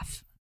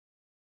stuff.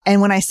 And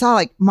when I saw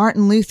like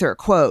Martin Luther,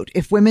 quote,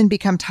 "If women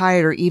become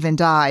tired or even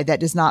die, that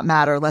does not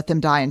matter. Let them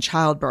die in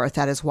childbirth.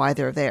 That is why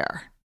they're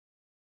there."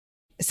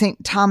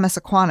 St. Thomas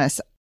Aquinas,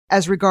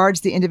 as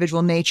regards the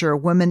individual nature,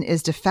 woman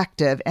is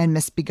defective and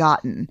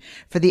misbegotten.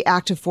 For the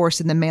active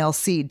force in the male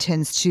seed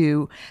tends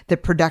to the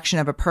production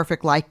of a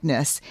perfect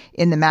likeness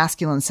in the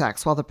masculine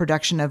sex, while the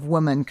production of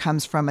woman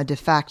comes from a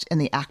defect in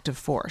the active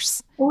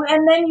force.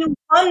 And then you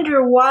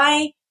wonder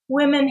why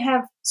women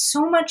have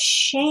so much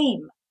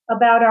shame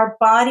about our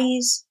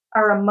bodies,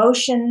 our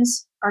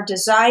emotions, our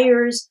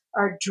desires,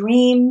 our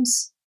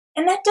dreams.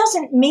 And that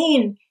doesn't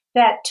mean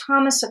that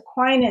Thomas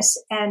Aquinas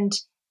and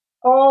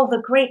all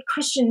the great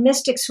Christian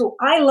mystics, who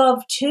I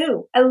love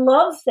too, I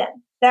love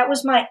them. That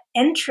was my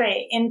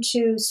entree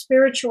into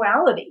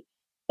spirituality.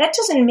 That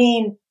doesn't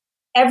mean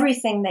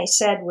everything they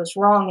said was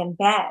wrong and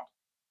bad.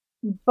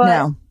 But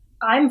no.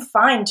 I'm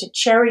fine to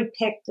cherry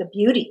pick the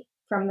beauty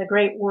from the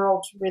great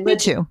world religion. Me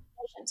too.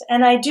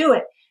 And I do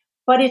it.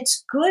 But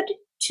it's good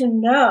to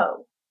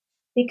know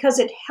because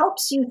it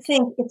helps you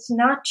think it's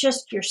not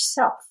just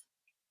yourself.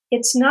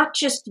 It's not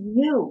just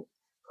you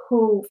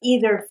who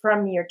either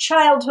from your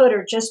childhood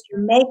or just your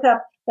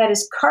makeup that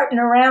is carting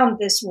around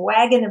this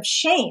wagon of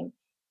shame.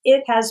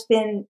 It has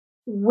been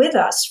with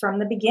us from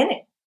the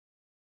beginning.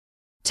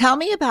 Tell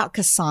me about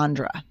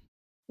Cassandra.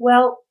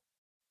 Well,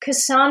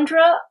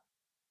 Cassandra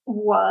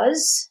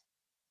was,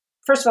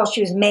 first of all,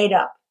 she was made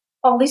up.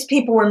 All these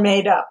people were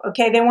made up,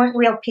 okay? They weren't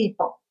real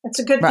people. It's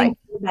a good thing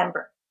to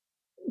remember.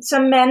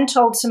 Some men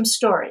told some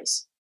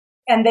stories,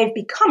 and they've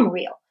become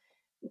real.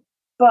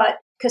 But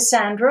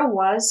Cassandra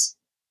was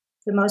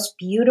the most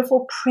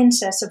beautiful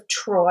princess of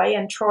Troy,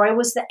 and Troy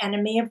was the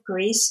enemy of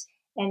Greece.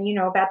 And you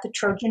know about the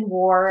Trojan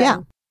War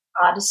and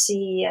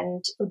Odyssey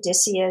and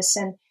Odysseus.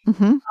 And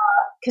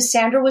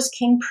Cassandra was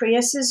King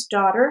Priam's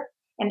daughter,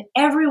 and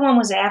everyone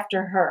was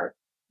after her.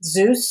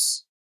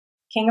 Zeus,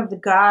 king of the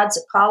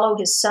gods, Apollo,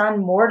 his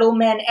son, mortal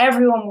men,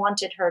 everyone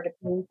wanted her to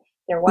be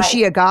their wife. Was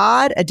she a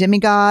god, a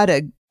demigod?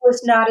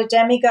 Was not a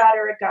demigod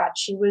or a god.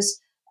 She was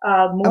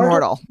a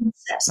mortal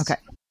princess,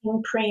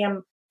 King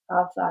Priam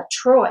of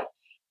Troy.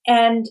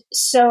 And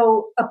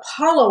so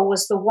Apollo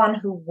was the one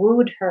who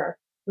wooed her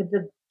with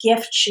the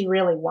gift she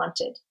really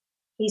wanted.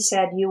 He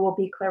said, you will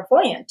be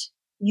clairvoyant.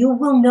 You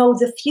will know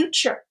the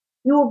future.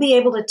 You will be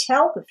able to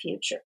tell the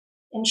future.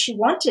 And she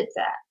wanted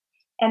that.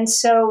 And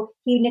so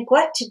he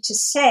neglected to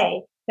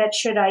say that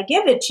should I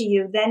give it to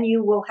you, then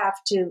you will have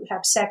to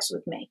have sex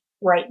with me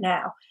right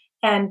now.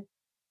 And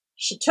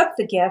she took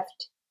the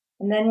gift.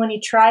 And then when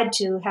he tried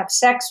to have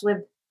sex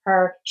with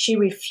her, she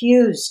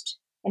refused.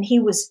 And he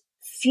was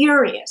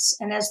furious.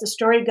 And as the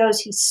story goes,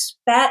 he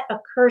spat a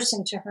curse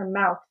into her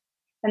mouth.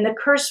 And the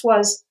curse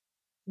was,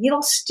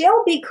 you'll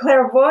still be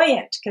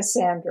clairvoyant,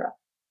 Cassandra,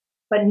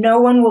 but no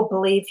one will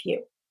believe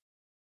you.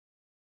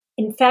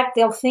 In fact,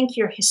 they'll think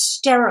you're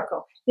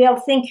hysterical. They'll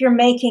think you're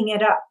making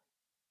it up.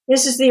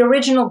 This is the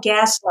original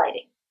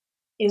gaslighting,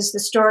 is the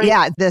story.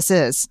 Yeah, this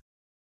is.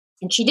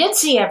 And she did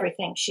see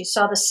everything. She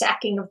saw the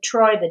sacking of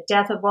Troy, the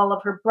death of all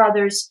of her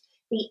brothers,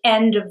 the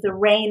end of the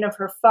reign of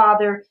her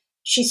father.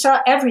 She saw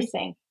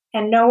everything,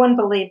 and no one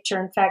believed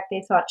her. In fact,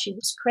 they thought she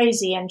was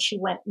crazy, and she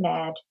went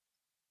mad.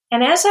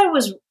 And as I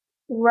was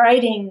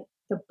writing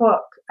the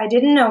book, I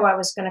didn't know I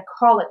was going to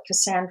call it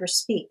Cassandra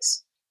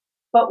Speaks.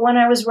 But when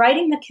I was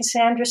writing the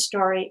Cassandra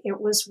story,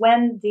 it was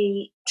when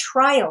the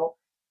trial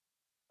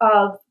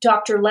of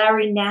Dr.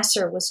 Larry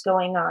Nassar was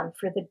going on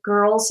for the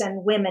girls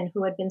and women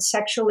who had been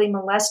sexually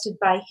molested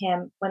by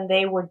him when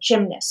they were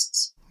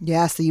gymnasts.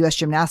 Yes, the U.S.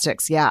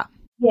 gymnastics, yeah.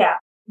 Yeah,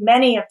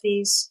 many of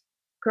these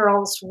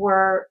girls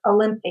were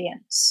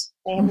Olympians.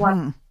 They had won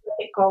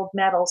Olympic gold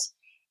medals.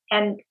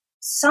 And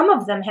some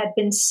of them had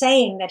been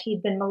saying that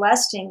he'd been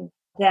molesting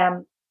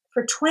them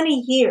for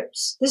 20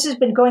 years. This has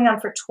been going on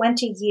for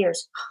 20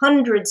 years.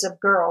 Hundreds of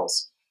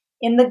girls,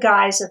 in the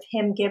guise of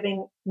him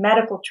giving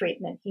medical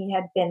treatment, he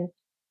had been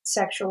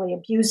sexually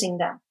abusing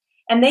them.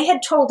 And they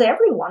had told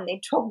everyone. They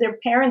told their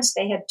parents.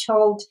 They had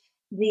told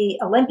the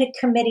Olympic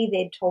Committee.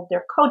 They'd told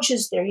their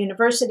coaches, their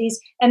universities,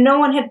 and no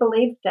one had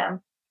believed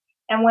them.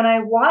 And when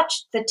I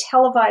watched the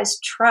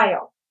televised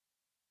trial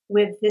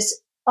with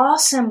this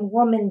awesome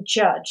woman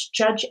judge,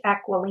 Judge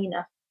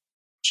Aquilina,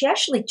 she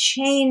actually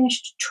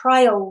changed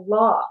trial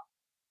law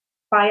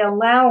by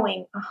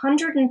allowing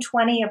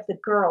 120 of the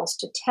girls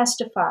to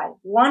testify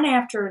one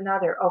after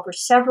another over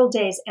several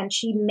days. And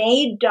she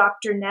made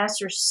Dr.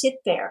 Nassar sit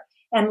there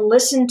and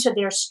listen to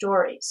their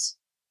stories.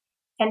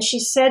 And she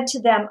said to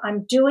them,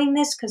 I'm doing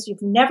this because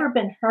you've never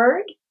been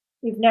heard,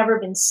 you've never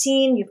been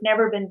seen, you've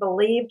never been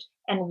believed.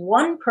 And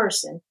one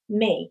person,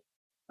 me,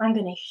 I'm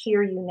going to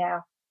hear you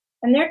now.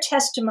 And their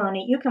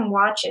testimony, you can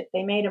watch it.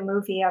 They made a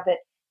movie of it.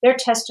 Their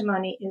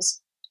testimony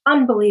is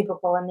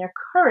unbelievable, and their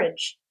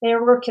courage. They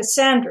were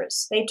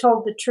Cassandras. They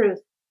told the truth,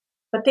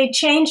 but they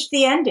changed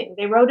the ending.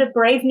 They wrote a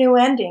brave new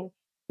ending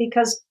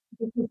because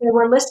they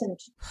were listened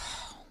to.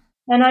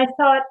 And I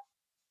thought,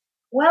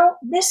 well,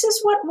 this is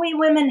what we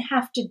women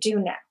have to do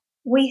now.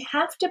 We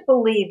have to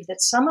believe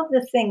that some of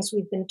the things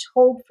we've been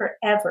told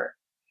forever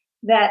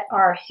that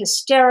are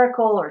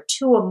hysterical or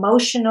too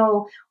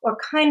emotional or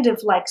kind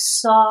of like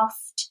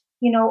soft,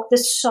 you know, the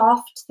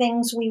soft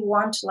things we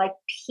want, like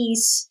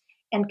peace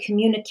and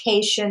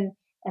communication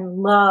and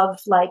love,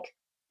 like,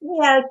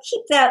 yeah,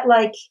 keep that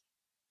like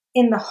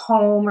in the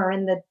home or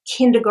in the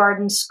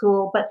kindergarten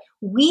school. But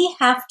we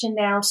have to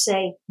now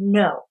say,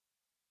 no,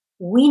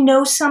 we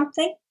know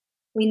something.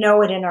 We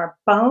know it in our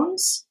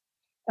bones,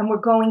 and we're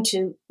going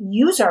to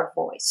use our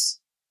voice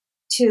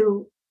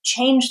to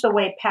change the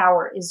way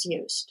power is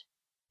used.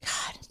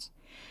 God.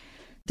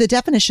 The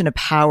definition of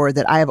power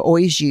that I have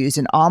always used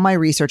in all my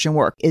research and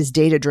work is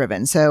data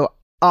driven. So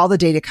all the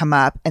data come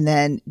up, and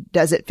then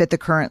does it fit the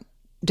current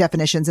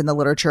definitions in the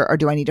literature, or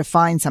do I need to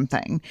find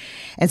something?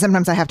 And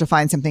sometimes I have to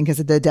find something because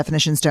the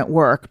definitions don't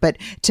work. But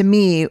to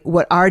me,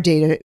 what our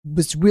data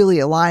was really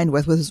aligned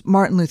with was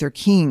Martin Luther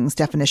King's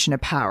definition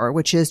of power,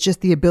 which is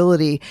just the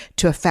ability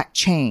to affect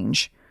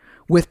change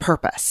with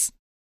purpose.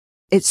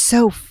 it's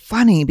so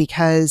funny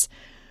because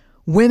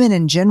women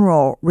in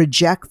general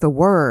reject the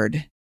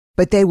word,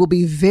 but they will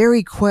be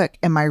very quick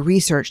in my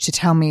research to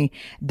tell me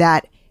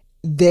that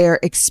their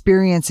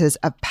experiences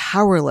of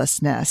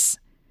powerlessness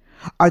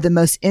are the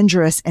most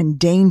injurious and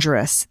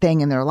dangerous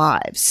thing in their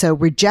lives. So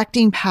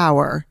rejecting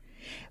power,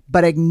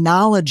 but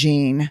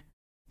acknowledging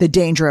the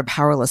danger of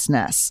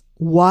powerlessness.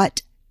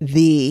 What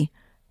the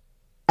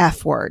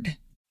F word.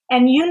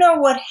 And you know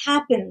what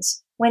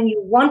happens when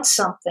you want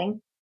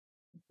something,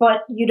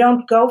 but you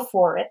don't go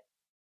for it.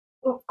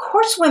 Of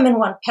course, women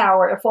want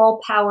power if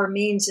all power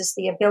means is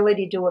the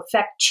ability to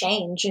affect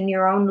change in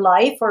your own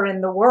life or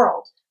in the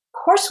world. Of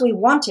course, we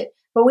want it,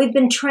 but we've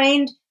been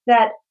trained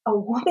that a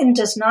woman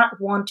does not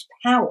want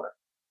power,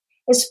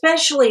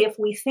 especially if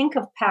we think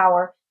of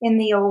power in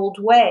the old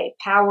way,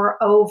 power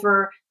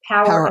over,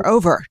 Power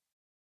over.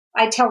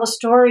 I tell a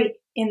story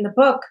in the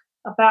book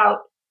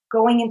about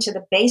going into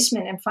the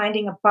basement and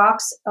finding a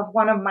box of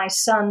one of my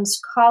son's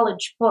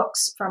college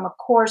books from a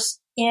course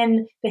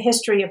in the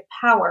history of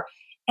power.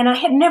 And I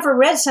had never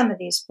read some of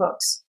these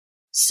books.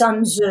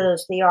 Sun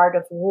Tzu's The Art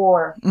of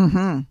War,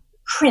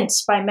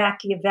 Prince by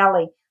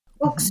Machiavelli,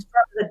 books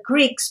from the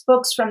Greeks,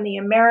 books from the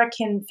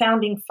American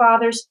founding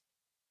fathers.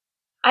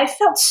 I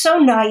felt so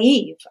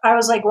naive. I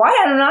was like, why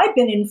hadn't I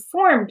been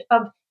informed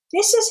of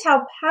this is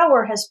how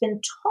power has been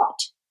taught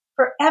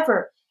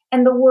forever?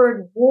 And the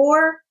word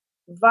war,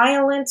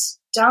 violence,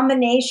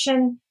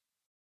 domination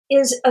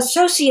is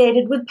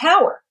associated with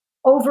power.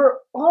 Over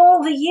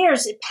all the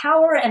years,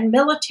 power and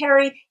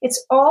military,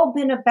 it's all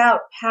been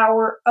about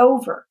power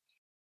over.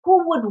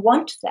 Who would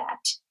want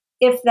that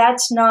if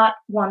that's not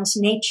one's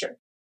nature?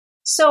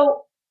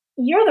 So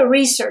you're the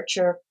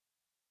researcher,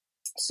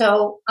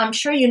 so I'm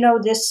sure you know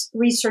this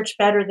research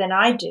better than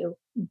I do,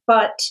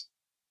 but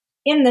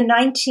in the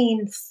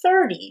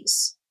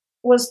 1930s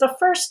was the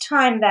first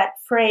time that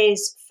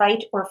phrase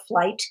fight or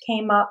flight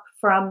came up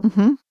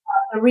from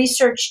the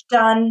research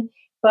done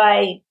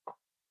by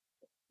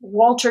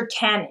Walter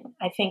Cannon,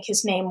 I think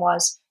his name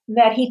was,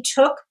 that he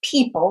took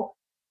people,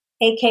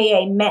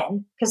 aka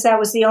men, because that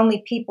was the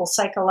only people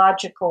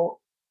psychological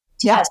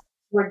tests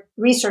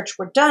research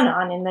were done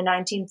on in the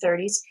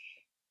 1930s,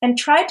 and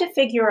tried to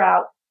figure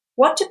out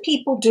what do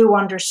people do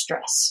under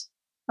stress,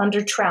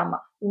 under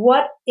trauma?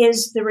 What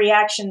is the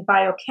reaction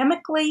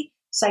biochemically,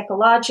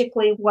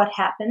 psychologically, what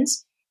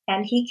happens?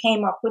 And he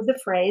came up with the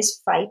phrase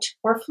fight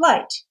or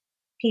flight.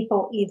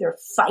 People either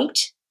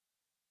fight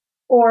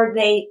or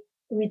they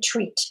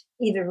retreat,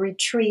 either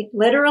retreat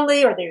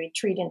literally or they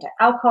retreat into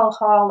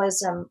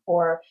alcoholism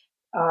or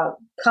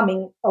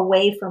coming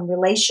away from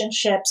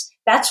relationships.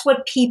 That's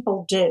what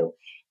people do.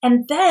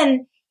 And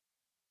then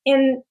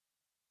in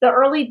the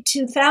early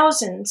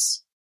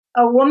 2000s,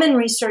 a woman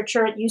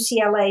researcher at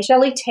UCLA,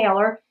 Shelley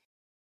Taylor,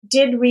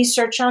 did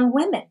research on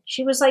women.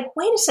 She was like,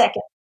 wait a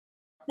second,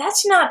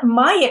 that's not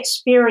my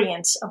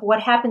experience of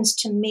what happens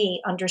to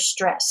me under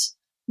stress.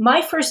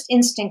 My first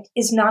instinct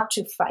is not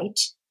to fight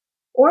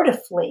or to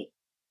flee.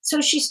 So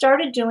she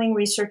started doing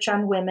research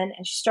on women,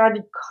 and she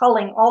started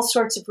culling all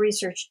sorts of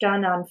research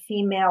done on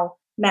female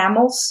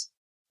mammals,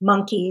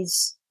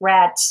 monkeys,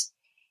 rats.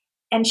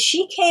 And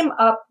she came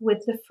up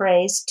with the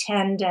phrase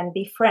tend and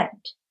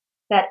befriend,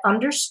 that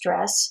under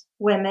stress,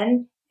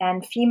 women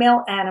and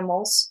female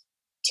animals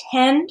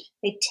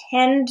they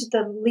tend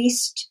the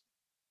least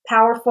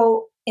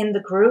powerful in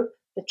the group,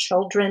 the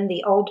children,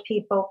 the old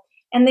people,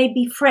 and they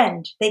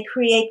befriend. They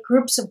create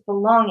groups of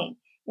belonging.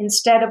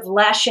 Instead of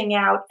lashing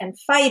out and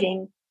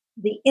fighting,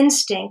 the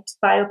instinct,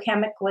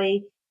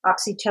 biochemically,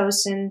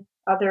 oxytocin,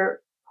 other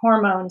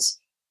hormones,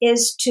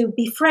 is to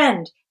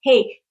befriend.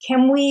 Hey,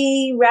 can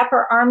we wrap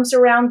our arms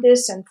around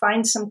this and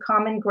find some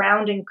common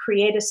ground and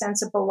create a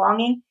sense of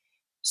belonging?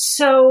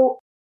 So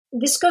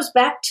this goes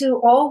back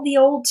to all the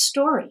old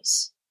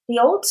stories. The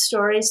old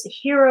stories, the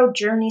hero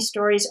journey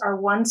stories, are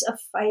ones of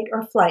fight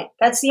or flight.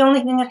 That's the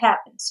only thing that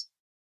happens.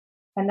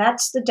 And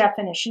that's the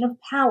definition of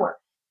power.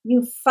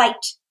 You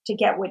fight to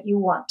get what you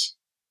want,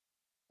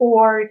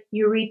 or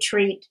you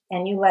retreat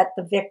and you let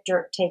the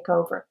victor take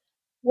over.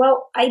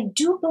 Well, I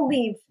do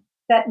believe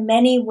that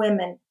many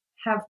women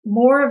have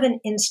more of an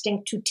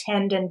instinct to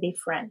tend and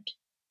befriend,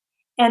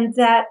 and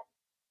that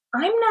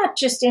I'm not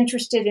just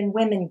interested in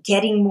women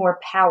getting more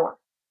power.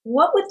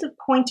 What would the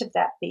point of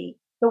that be?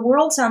 The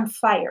world's on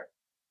fire.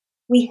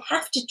 We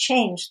have to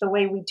change the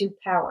way we do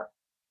power.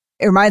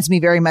 It reminds me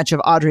very much of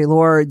Audre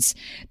Lorde's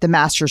The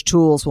Master's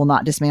Tools Will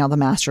Not Dismantle the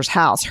Master's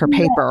House, her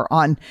paper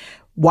on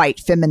white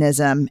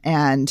feminism.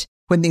 And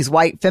when these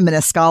white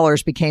feminist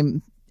scholars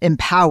became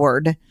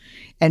empowered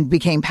and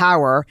became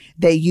power,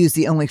 they used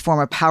the only form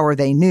of power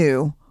they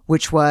knew,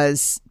 which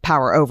was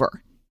power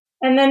over.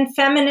 And then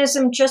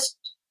feminism just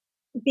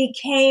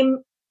became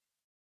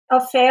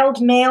a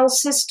failed male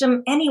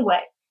system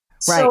anyway.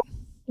 Right. So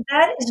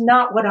that is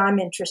not what I'm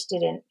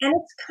interested in. And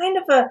it's kind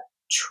of a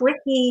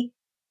tricky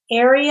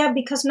area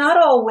because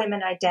not all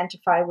women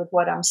identify with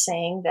what I'm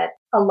saying, that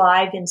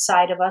alive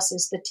inside of us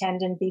is the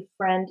tend and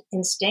befriend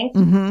instinct.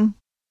 Mm-hmm.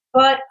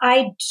 But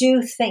I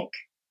do think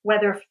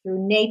whether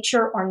through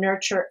nature or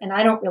nurture. And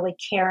I don't really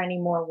care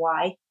anymore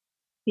why,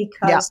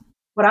 because Yeah.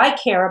 what I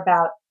care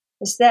about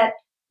is that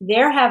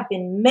there have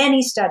been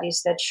many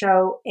studies that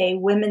show a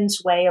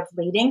women's way of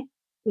leading,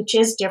 which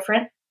is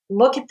different.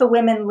 Look at the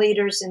women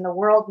leaders in the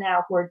world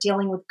now who are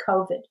dealing with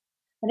COVID.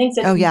 I think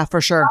that Oh, yeah, for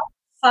sure.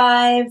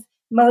 5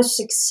 most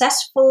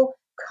successful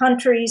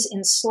countries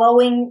in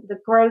slowing the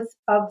growth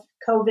of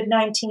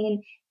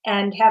COVID-19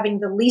 and having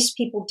the least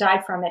people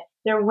die from it,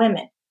 they're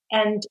women.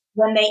 And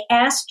when they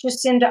asked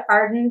Jacinda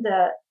Ardern,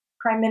 the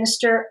Prime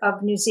Minister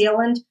of New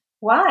Zealand,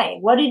 why?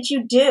 What did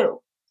you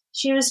do?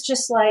 She was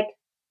just like,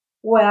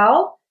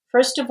 well,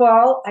 first of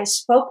all, I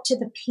spoke to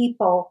the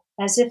people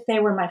as if they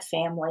were my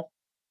family.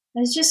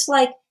 And it's just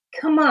like,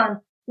 come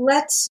on,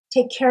 let's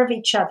take care of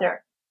each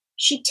other.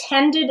 She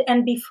tended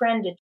and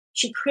befriended.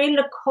 She created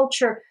a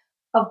culture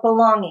of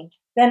belonging.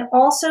 Then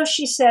also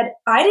she said,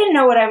 I didn't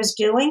know what I was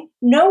doing.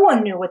 No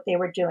one knew what they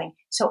were doing.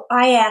 So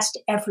I asked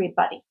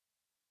everybody.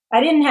 I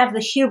didn't have the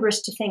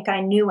hubris to think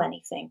I knew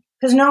anything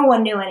because no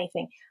one knew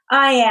anything.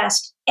 I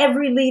asked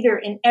every leader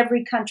in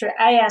every country.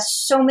 I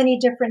asked so many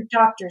different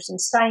doctors and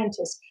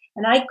scientists,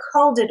 and I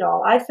culled it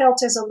all. I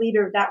felt as a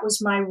leader that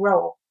was my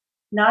role,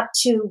 not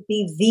to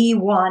be the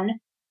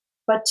one,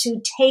 but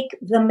to take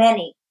the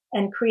many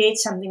and create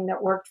something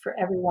that worked for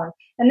everyone.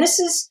 And this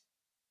is,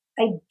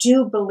 I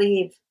do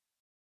believe,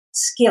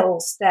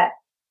 skills that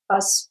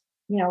us,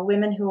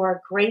 women who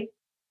are great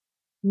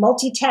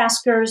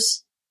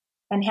multitaskers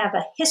and have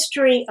a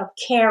history of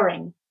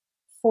caring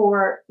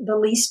for the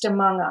least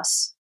among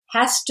us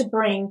has to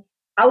bring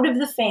out of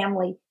the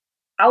family,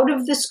 out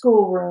of the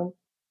schoolroom,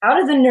 out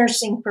of the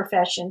nursing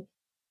profession,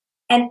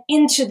 and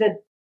into the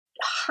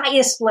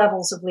highest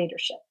levels of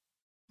leadership.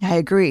 I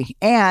agree.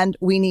 And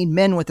we need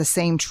men with the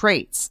same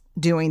traits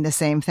doing the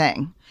same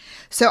thing.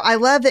 So I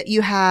love that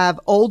you have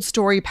old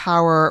story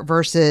power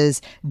versus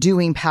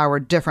doing power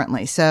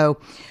differently. So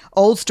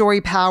old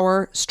story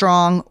power,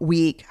 strong,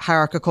 weak,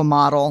 hierarchical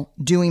model,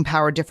 doing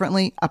power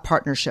differently, a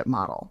partnership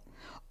model.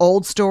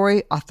 Old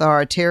story,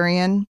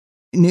 authoritarian,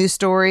 new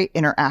story,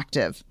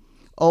 interactive.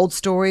 Old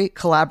story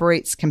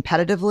collaborates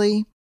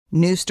competitively,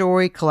 new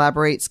story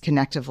collaborates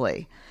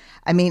connectively.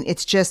 I mean,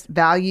 it's just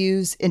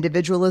values,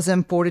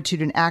 individualism,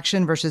 fortitude, and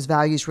action versus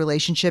values,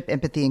 relationship,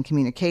 empathy, and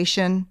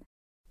communication.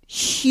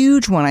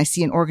 Huge one I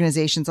see in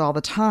organizations all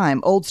the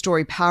time. Old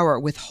story power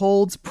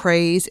withholds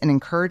praise and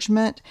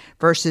encouragement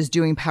versus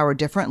doing power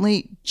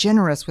differently,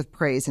 generous with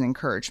praise and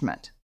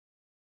encouragement.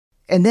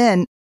 And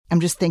then I'm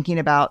just thinking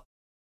about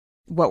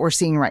what we're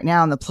seeing right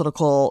now in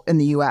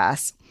the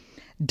US,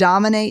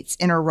 dominates,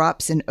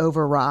 interrupts, and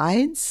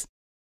overrides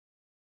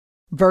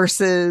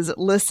versus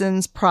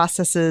listens,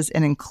 processes,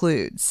 and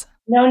includes.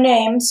 No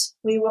names.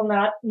 We will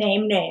not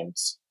name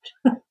names.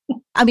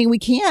 I mean, we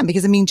can,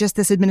 because just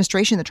this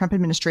administration, the Trump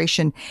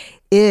administration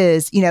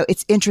is,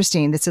 it's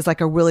interesting. This is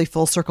like a really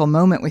full circle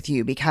moment with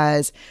you,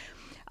 because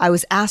I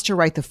was asked to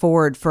write the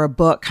foreword for a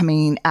book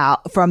coming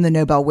out from the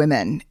Nobel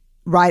Women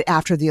right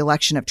after the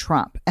election of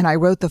Trump. And I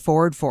wrote the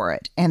foreword for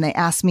it. And they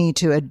asked me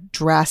to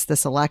address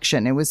this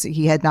election.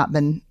 He had not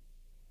been,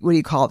 what do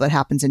you call it? That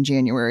happens in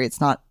January.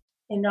 It's not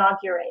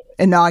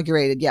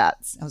inaugurated yet.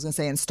 I was going to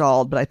say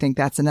installed, but I think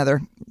that's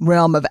another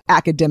realm of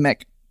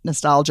academic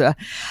nostalgia.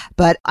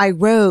 But I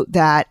wrote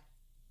that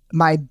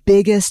my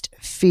biggest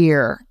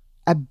fear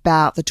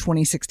about the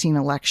 2016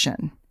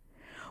 election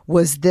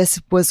was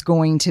this was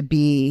going to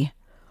be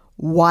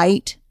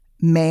white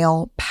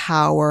male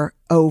power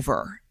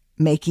over,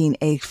 making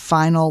a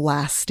final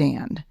last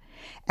stand.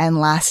 And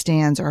last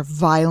stands are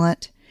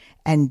violent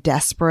and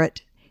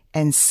desperate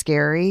and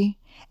scary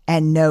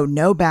and know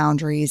no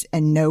boundaries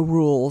and no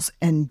rules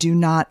and do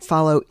not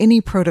follow any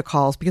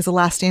protocols, because a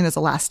last stand is a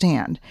last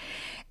stand.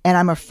 And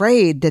I'm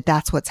afraid that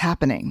that's what's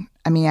happening.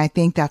 I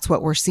think that's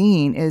what we're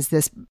seeing is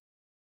this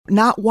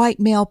not white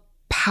male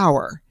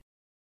power.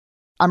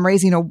 I'm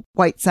raising a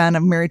white son.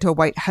 I'm married to a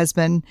white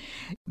husband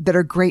that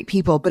are great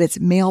people, but it's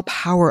male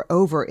power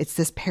over. It's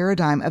this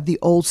paradigm of the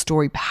old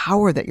story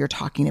power that you're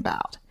talking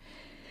about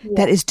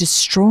that is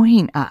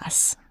destroying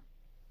us,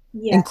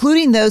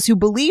 including those who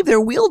believe they're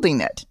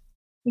wielding it.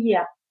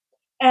 Yeah.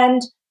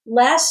 And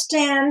last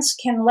stands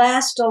can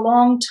last a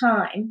long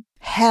time.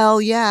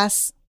 Hell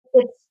yes.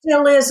 It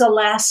still is a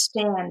last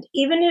stand.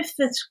 Even if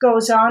this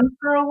goes on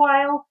for a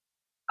while,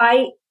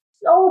 I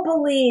so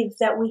believe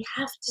that we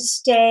have to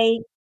stay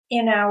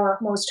in our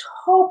most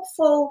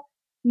hopeful,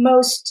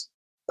 most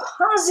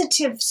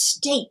positive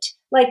state.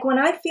 Like when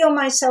I feel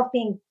myself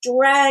being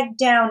dragged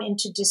down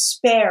into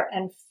despair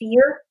and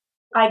fear,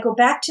 I go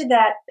back to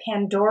that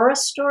Pandora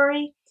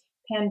story.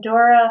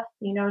 Pandora,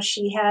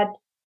 she had,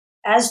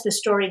 as the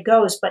story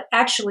goes, but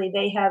actually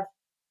they have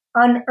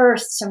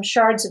unearthed some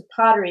shards of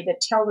pottery that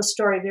tell the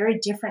story very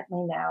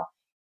differently now.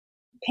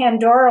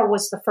 Pandora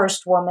was the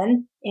first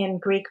woman in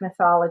Greek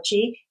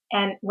mythology,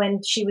 and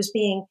when she was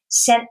being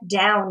sent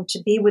down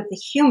to be with the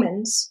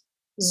humans,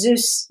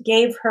 Zeus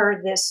gave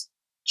her this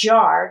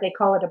jar. They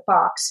call it a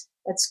box.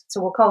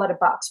 So we'll call it a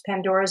box,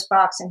 Pandora's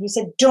box. And he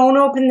said, don't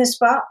open this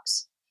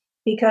box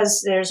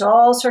because there's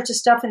all sorts of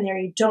stuff in there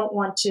you don't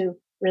want to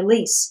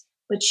release.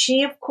 But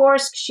she, of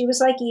course, she was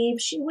like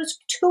Eve. She was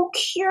too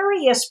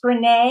curious,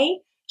 Brené.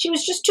 She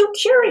was just too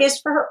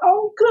curious for her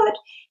own good.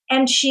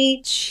 And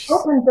she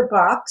opened the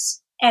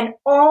box, and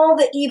all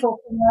the evil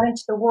came out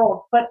into the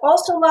world. But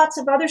also lots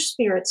of other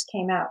spirits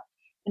came out.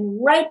 And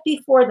right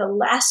before the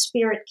last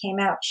spirit came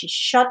out, she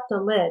shut the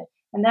lid.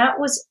 And that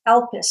was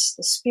Elpis,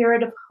 the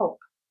spirit of hope.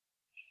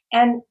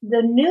 And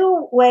the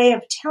new way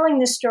of telling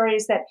this story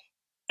is that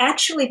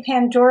actually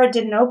Pandora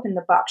didn't open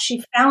the box.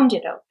 She found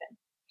it open.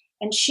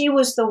 And she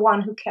was the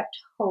one who kept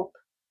hope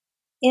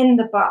in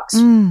the box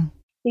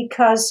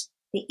because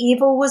the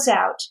evil was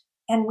out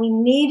and we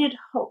needed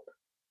hope.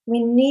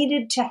 We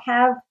needed to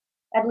have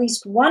at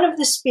least one of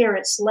the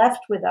spirits left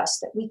with us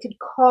that we could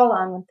call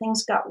on when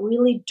things got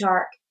really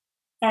dark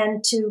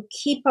and to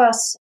keep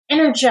us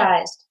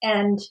energized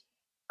and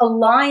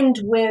aligned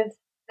with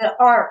the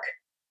arc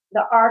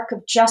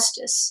of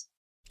justice.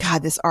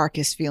 God, this arc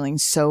is feeling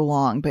so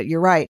long, but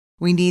you're right.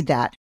 We need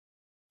that.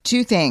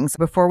 Two things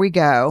before we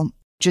go.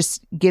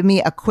 Just give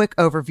me a quick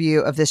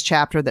overview of this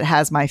chapter that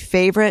has my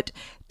favorite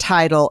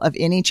title of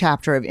any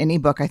chapter of any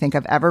book I think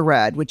I've ever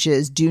read, which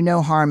is Do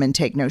No Harm and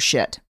Take No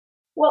Shit.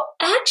 Well,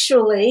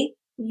 actually,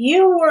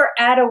 you were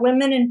at a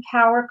Women in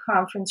Power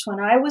conference when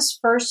I was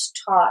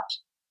first taught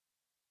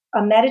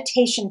a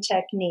meditation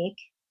technique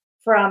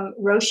from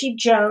Roshi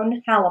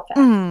Joan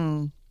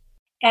Halifax.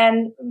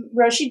 And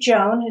Roshi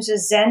Joan, who's a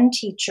Zen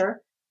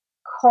teacher,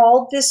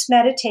 called this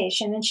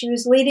meditation, and she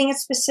was leading it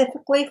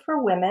specifically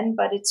for women,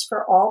 but it's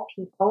for all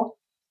people,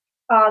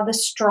 the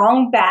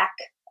strong back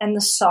and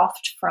the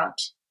soft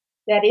front.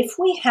 That if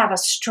we have a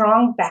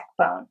strong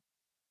backbone,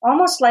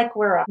 almost like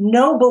we're a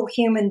noble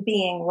human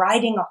being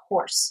riding a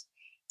horse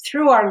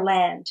through our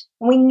land,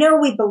 and we know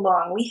we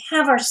belong, we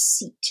have our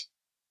seat.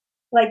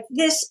 Like,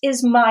 this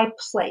is my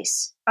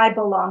place. I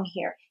belong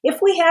here. If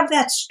we have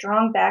that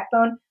strong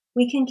backbone,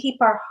 we can keep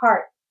our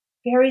heart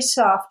very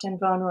soft and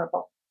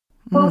vulnerable,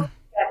 both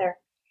together.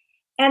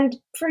 And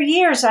for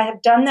years, I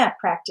have done that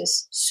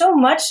practice, so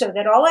much so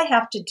that all I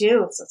have to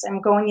do, if I'm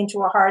going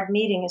into a hard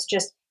meeting, is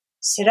just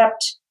sit up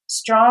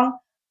strong,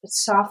 but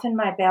soften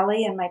my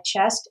belly and my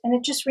chest, and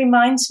it just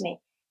reminds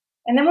me.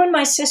 And then when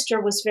my sister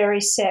was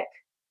very sick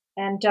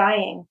and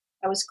dying,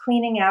 I was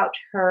cleaning out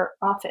her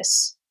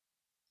office,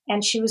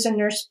 and she was a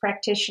nurse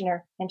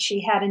practitioner, and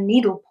she had a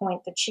needle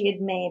point that she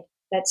had made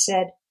that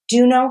said,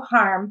 "Do no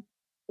harm,"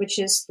 which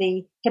is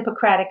the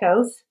Hippocratic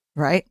Oath.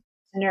 Right.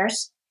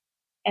 Nurse.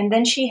 And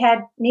then she had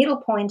needle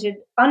pointed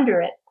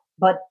under it,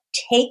 "But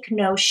take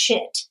no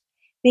shit,"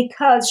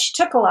 because she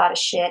took a lot of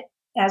shit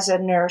as a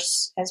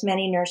nurse, as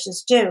many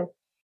nurses do.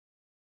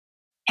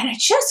 And I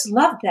just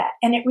loved that.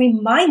 And it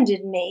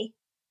reminded me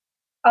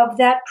of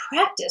that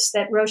practice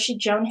that Roshi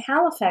Joan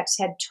Halifax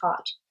had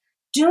taught.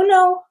 Do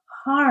no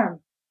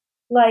harm.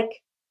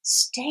 Like,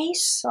 stay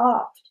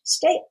soft,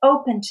 stay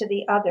open to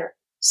the other,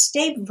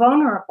 stay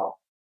vulnerable,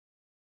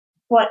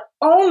 but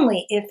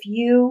only if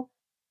you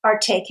are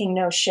taking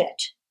no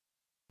shit.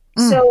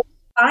 So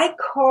I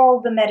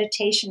call the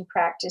meditation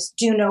practice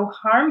 "Do no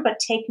harm, but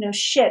take no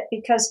shit,"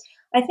 because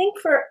I think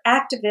for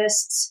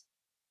activists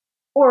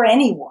or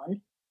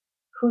anyone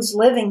who's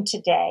living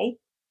today,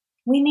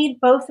 we need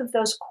both of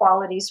those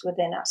qualities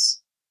within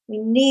us. We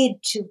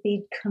need to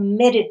be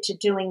committed to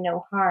doing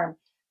no harm.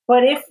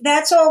 But if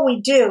that's all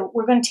we do,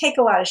 we're going to take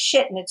a lot of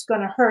shit and it's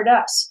going to hurt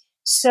us.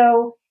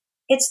 So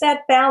it's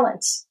that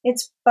balance.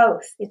 It's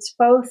both. It's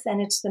both,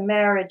 and it's the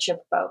marriage of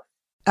both.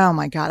 Oh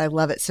my God, I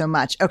love it so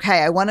much.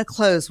 Okay, I want to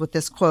close with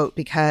this quote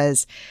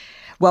because,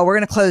 well, we're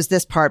going to close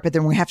this part, but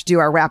then we have to do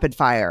our rapid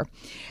fire.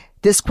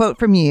 This quote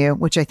from you,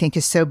 which I think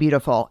is so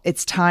beautiful: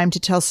 "It's time to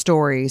tell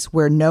stories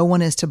where no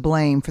one is to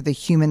blame for the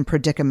human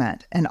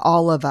predicament, and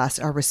all of us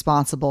are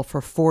responsible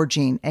for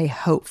forging a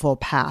hopeful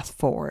path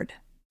forward."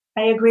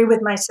 I agree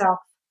with myself.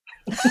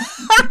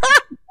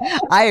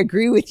 I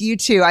agree with you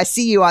too. I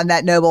see you on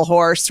that noble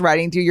horse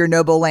riding through your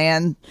noble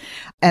land,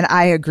 and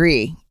I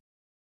agree.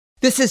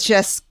 This is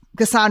just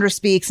Cassandra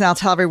Speaks, and I'll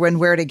tell everyone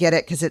where to get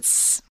it because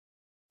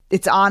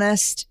it's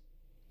honest,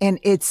 and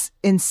it's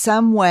in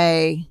some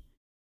way,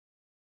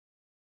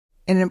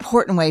 in an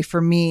important way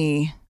for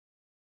me.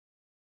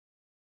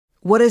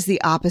 What is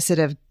the opposite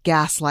of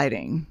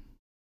gaslighting?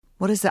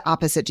 What is the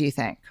opposite, do you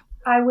think?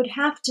 I would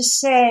have to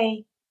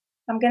say,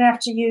 I'm going to have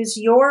to use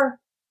your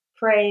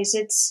phrase.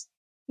 It's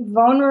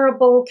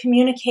vulnerable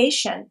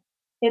communication.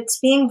 It's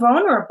being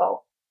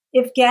vulnerable.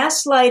 If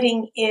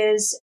gaslighting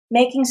is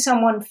making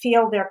someone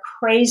feel they're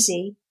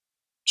crazy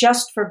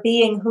just for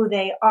being who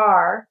they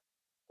are,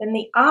 then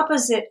the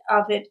opposite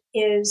of it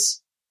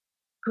is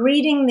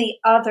greeting the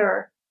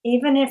other,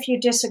 even if you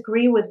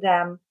disagree with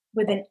them,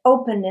 with an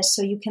openness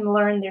so you can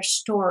learn their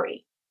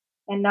story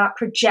and not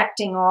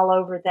projecting all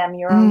over them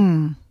your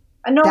own.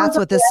 No, that's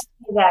what this.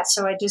 That,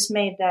 so I just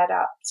made that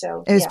up.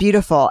 So it was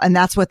beautiful, and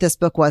that's what this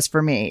book was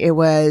for me. It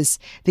was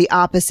the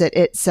opposite.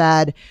 It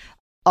said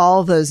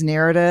all those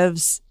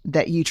narratives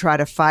that you try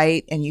to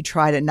fight and you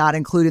try to not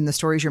include in the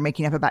stories you're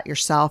making up about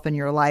yourself and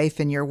your life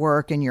and your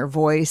work and your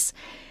voice.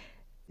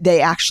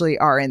 they actually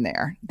are in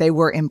there. They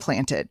were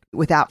implanted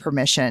without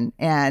permission,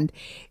 and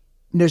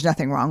there's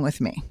nothing wrong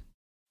with me.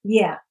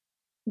 Yeah.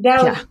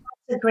 That's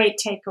a great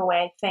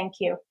takeaway. Thank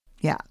you.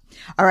 Yeah.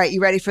 All right.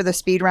 You ready for the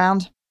speed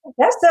round?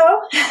 Yes,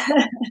 so.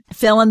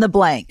 Fill in the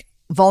blank.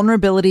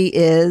 Vulnerability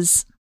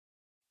is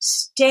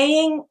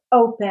staying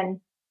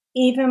open,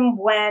 even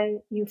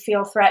when you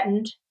feel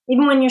threatened,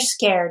 even when you're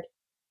scared.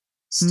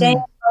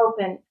 Staying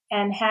open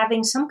and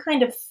having some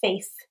kind of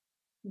faith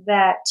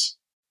that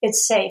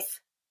it's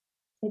safe.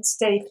 It's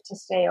safe to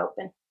stay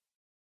open.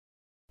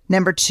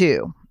 Number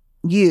 2.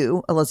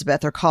 You,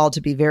 Elizabeth, are called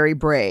to be very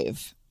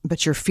brave,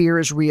 but your fear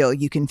is real.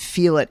 You can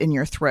feel it in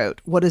your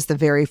throat. What is the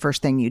very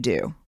first thing you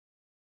do?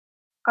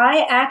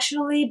 I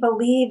actually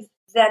believe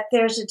that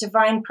there's a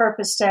divine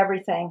purpose to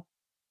everything.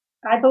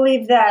 I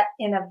believe that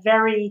in a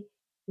very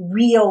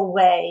real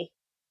way.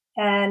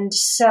 And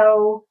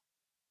so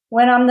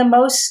when I'm the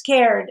most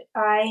scared,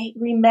 I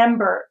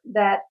remember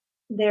that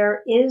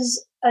there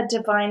is a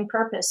divine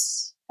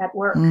purpose at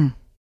work. God,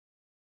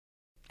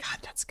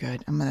 that's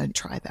good. I'm going to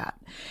try that.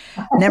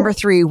 Number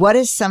 3, what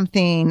is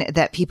something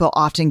that people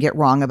often get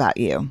wrong about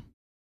you?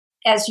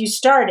 As you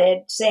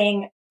started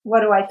saying,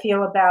 what do I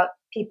feel about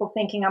people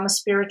thinking I'm a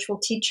spiritual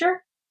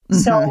teacher?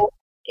 Mm-hmm. So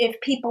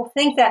if people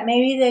think that,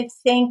 maybe they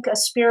think a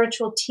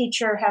spiritual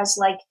teacher has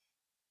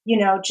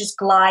just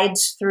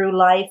glides through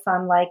life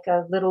on like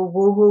a little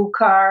woo-woo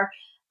car.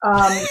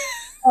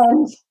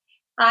 And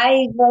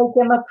I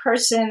am a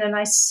person and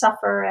I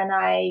suffer and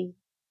I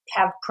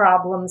have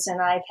problems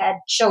and I've had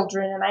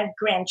children and I have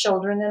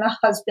grandchildren and a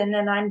husband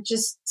and I'm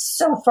just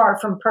so far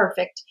from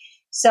perfect.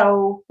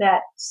 So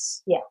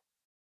that's, yeah.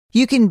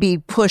 You can be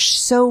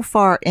pushed so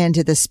far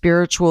into the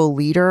spiritual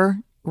leader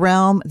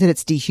realm that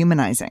it's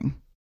dehumanizing.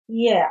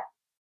 Yeah.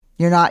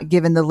 You're not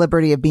given the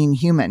liberty of being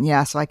human.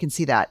 Yeah, so I can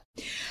see that.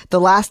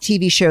 The last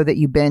TV show that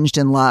you binged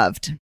and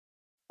loved.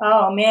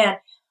 Oh, man.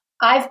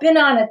 I've been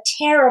on a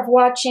tear of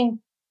watching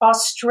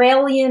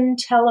Australian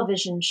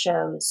television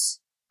shows.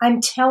 I'm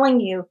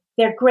telling you,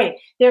 they're great.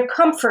 They're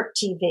comfort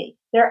TV.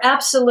 They're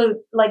absolute,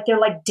 they're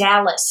like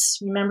Dallas.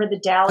 Remember the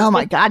Dallas? Oh,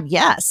 my God,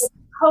 yes.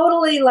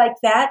 Totally like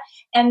that.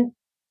 And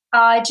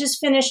I just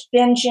finished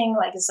binging,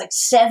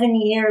 it's 7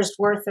 years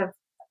worth of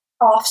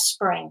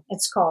Offspring,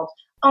 it's called.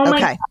 Oh, my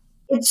God.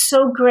 It's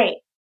so great.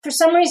 For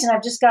some reason,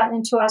 I've just gotten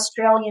into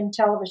Australian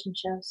television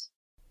shows.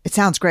 It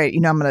sounds great.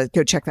 I'm going to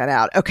go check that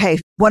out. Okay.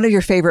 One of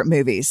your favorite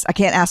movies. I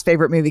can't ask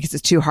favorite movie because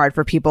it's too hard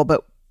for people,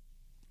 but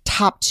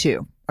top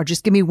 2, or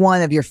just give me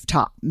one of your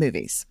top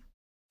movies.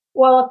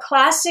 Well, a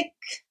classic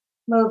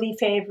movie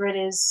favorite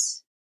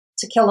is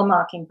To Kill a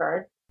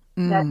Mockingbird.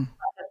 That's a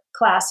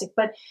classic.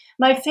 But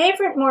my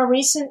favorite, more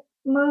recent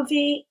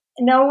movie,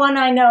 no one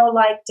I know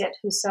liked it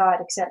who saw it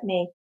except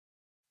me.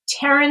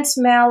 Terrence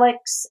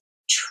Malick's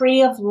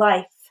Tree of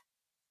Life.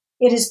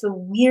 It is the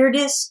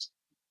weirdest,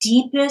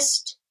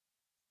 deepest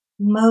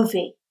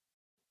movie.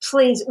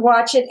 Please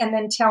watch it and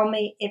then tell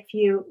me if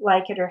you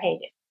like it or hate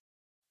it.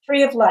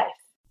 Tree of Life.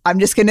 I'm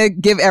just going to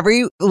give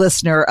every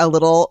listener a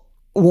little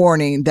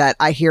warning that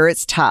I hear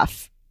it's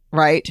tough,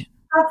 right?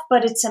 Tough,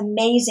 but it's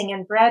amazing.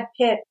 And Brad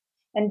Pitt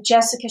and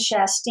Jessica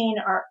Chastain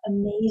are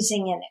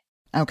amazing in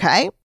it.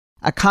 Okay.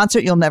 A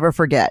concert you'll never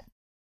forget.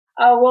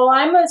 Well,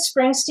 I'm a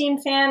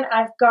Springsteen fan.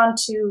 I've gone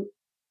to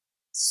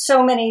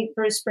so many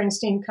Bruce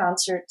Springsteen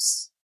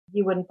concerts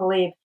you wouldn't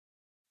believe.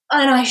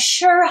 And I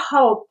sure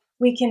hope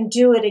we can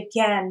do it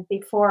again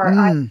before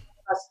either of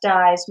us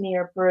dies, me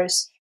or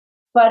Bruce.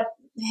 But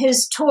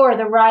his tour,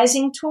 the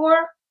Rising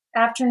Tour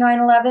after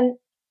 9/11,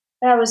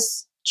 that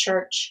was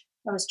church.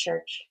 That was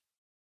church.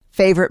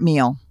 Favorite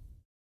meal?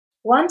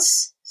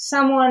 Once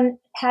someone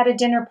had a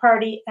dinner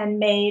party and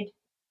made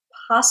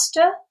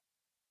pasta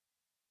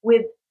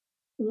with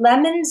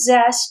lemon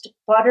zest,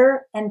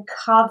 butter, and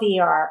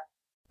caviar.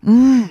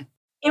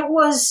 It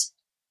was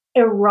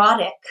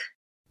erotic.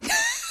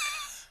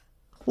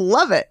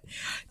 Love it.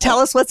 Tell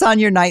us what's on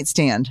your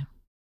nightstand.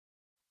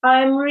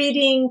 I'm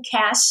reading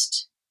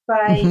Caste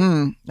by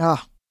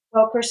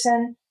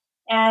Wilkerson,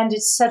 and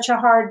it's such a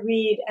hard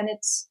read, and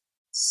it's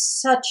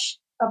such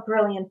a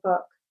brilliant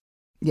book.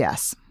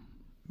 Yes.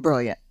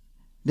 Brilliant.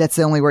 That's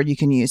the only word you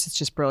can use. It's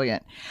just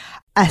brilliant.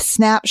 A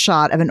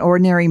snapshot of an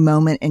ordinary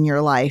moment in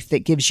your life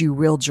that gives you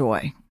real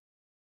joy.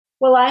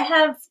 Well, I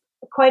have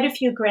quite a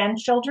few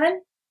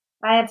grandchildren.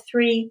 I have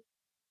 3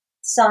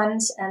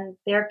 sons and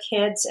their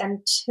kids,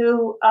 and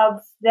 2 of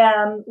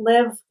them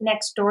live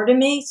next door to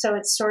me. So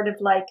it's sort of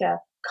like a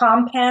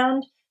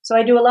compound. So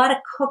I do a lot of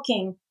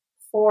cooking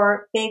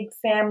for big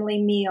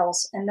family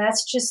meals. And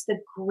that's just the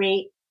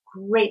great,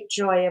 great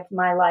joy of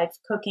my life,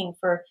 cooking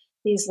for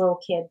these little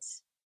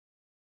kids.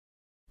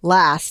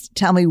 Last,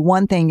 tell me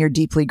one thing you're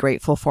deeply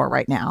grateful for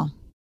right now.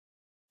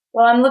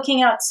 Well, I'm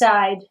looking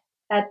outside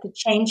at the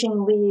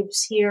changing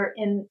leaves here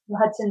in the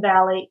Hudson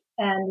Valley,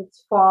 and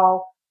it's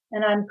fall,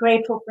 and I'm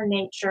grateful for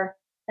nature,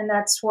 and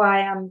that's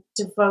why I'm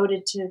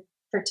devoted to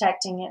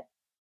protecting it.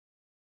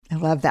 I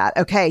love that.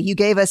 Okay, you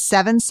gave us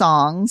 7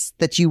 songs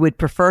that you would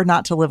prefer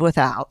not to live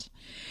without.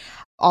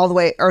 all the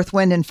way Earth,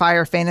 Wind, and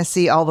Fire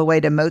Fantasy, all the way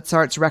to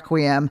Mozart's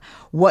Requiem.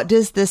 What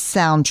does this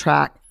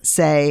soundtrack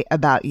say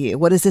about you?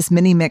 What does this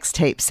mini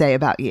mixtape say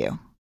about you?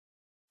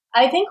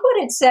 I think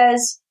what it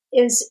says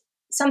is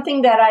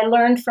something that I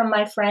learned from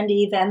my friend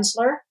Eve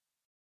Ensler.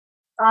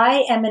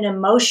 I am an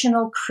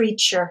emotional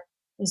creature,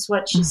 is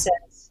what she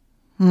says.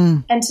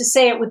 And to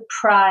say it with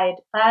pride,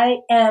 I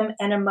am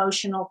an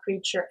emotional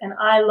creature, and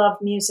I love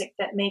music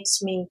that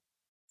makes me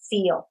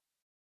feel.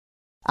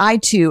 I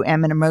too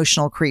am an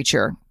emotional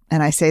creature,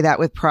 and I say that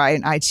with pride.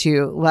 And I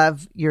too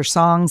love your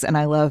songs, and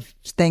I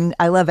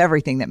love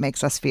everything that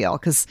makes us feel,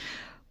 because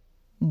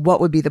what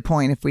would be the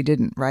point if we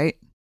didn't, right?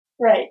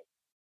 Right.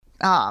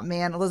 Ah,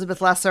 man, Elizabeth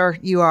Lesser,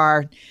 you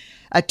are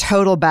a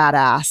total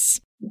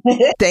badass.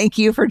 Thank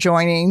you for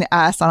joining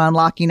us on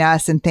Unlocking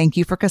Us, and thank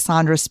you for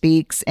Cassandra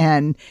Speaks.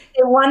 And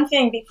one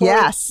thing before,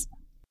 yes,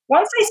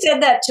 once I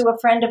said that to a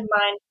friend of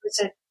mine who's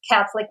a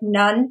Catholic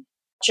nun,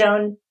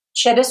 Joan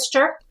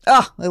Chittister.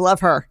 Oh, I love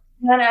her.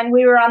 And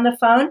we were on the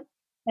phone,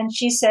 and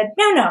she said,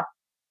 "No,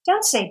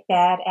 don't say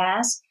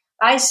badass.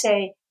 I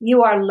say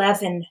you are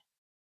leaven.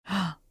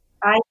 I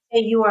say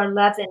you are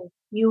leaven.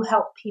 You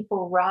help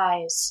people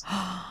rise."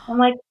 I'm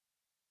like,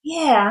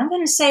 yeah, I'm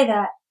going to say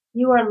that.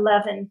 You are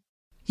leaven.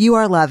 You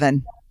are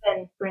leaven.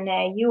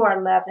 Brené, you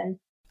are leaven.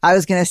 I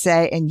was going to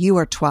say, and you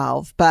are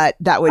 12, but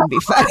that wouldn't be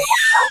funny.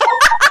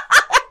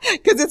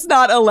 Because it's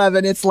not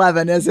 11, it's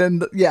leaven, as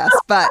in, yes.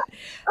 But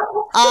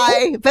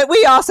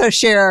we also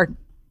share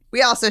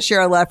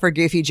a love for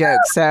goofy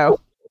jokes. So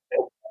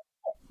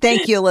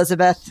thank you,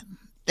 Elizabeth.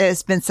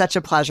 It's been such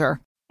a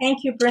pleasure.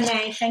 Thank you,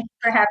 Brené. Thank you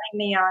for having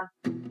me on.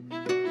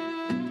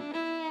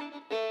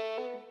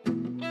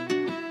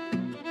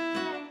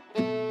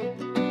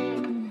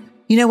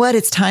 You know what?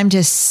 It's time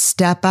to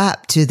step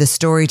up to the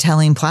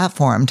storytelling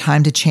platform,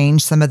 time to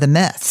change some of the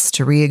myths,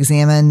 to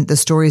re-examine the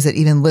stories that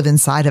even live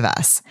inside of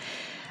us.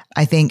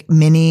 I think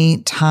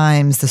many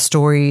times the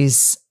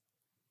stories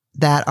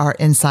that are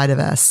inside of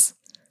us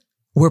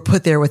were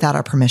put there without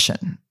our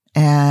permission,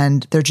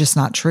 and they're just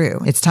not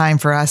true. It's time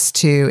for us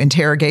to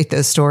interrogate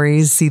those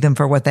stories, see them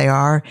for what they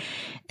are,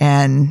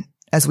 and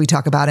as we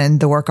talk about in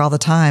the work all the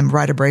time,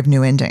 write a brave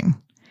new ending.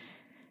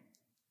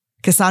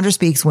 Cassandra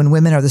Speaks, When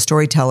Women Are the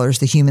Storytellers,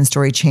 The Human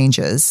Story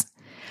Changes,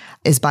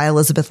 is by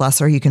Elizabeth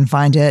Lesser. You can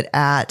find it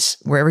at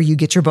wherever you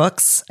get your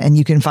books, and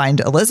you can find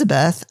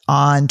Elizabeth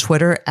on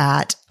Twitter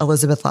at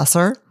Elizabeth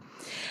Lesser.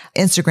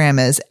 Instagram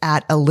is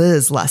at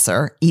Eliz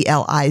Lesser,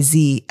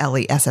 ELIZLESSER.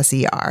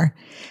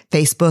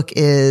 Facebook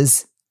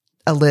is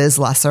Eliz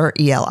Lesser,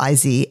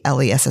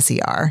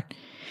 ELIZLESSER.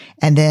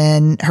 And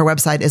then her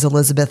website is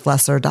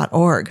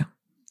elizabethlesser.org.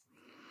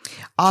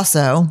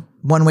 Also,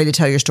 one way to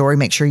tell your story,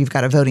 make sure you've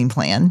got a voting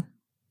plan.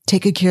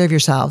 Take good care of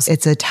yourselves.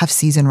 It's a tough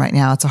season right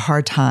now. It's a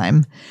hard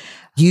time.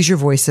 Use your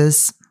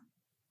voices.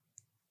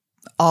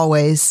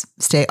 Always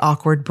stay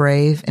awkward,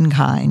 brave, and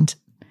kind.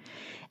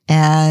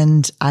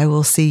 And I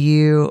will see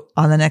you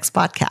on the next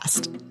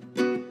podcast.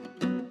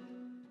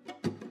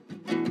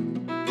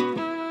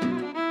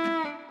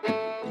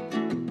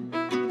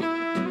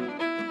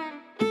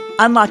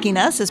 Unlocking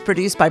Us is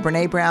produced by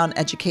Brené Brown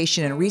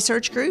Education and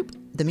Research Group.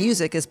 The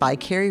music is by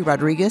Carrie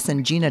Rodriguez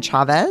and Gina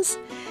Chavez.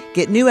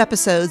 Get new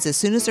episodes as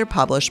soon as they're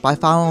published by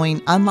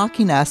following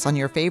Unlocking Us on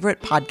your favorite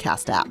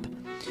podcast app.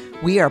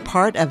 We are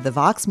part of the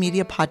Vox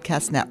Media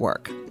Podcast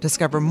Network.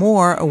 Discover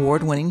more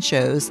award-winning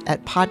shows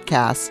at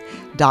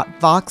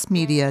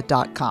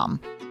podcasts.voxmedia.com.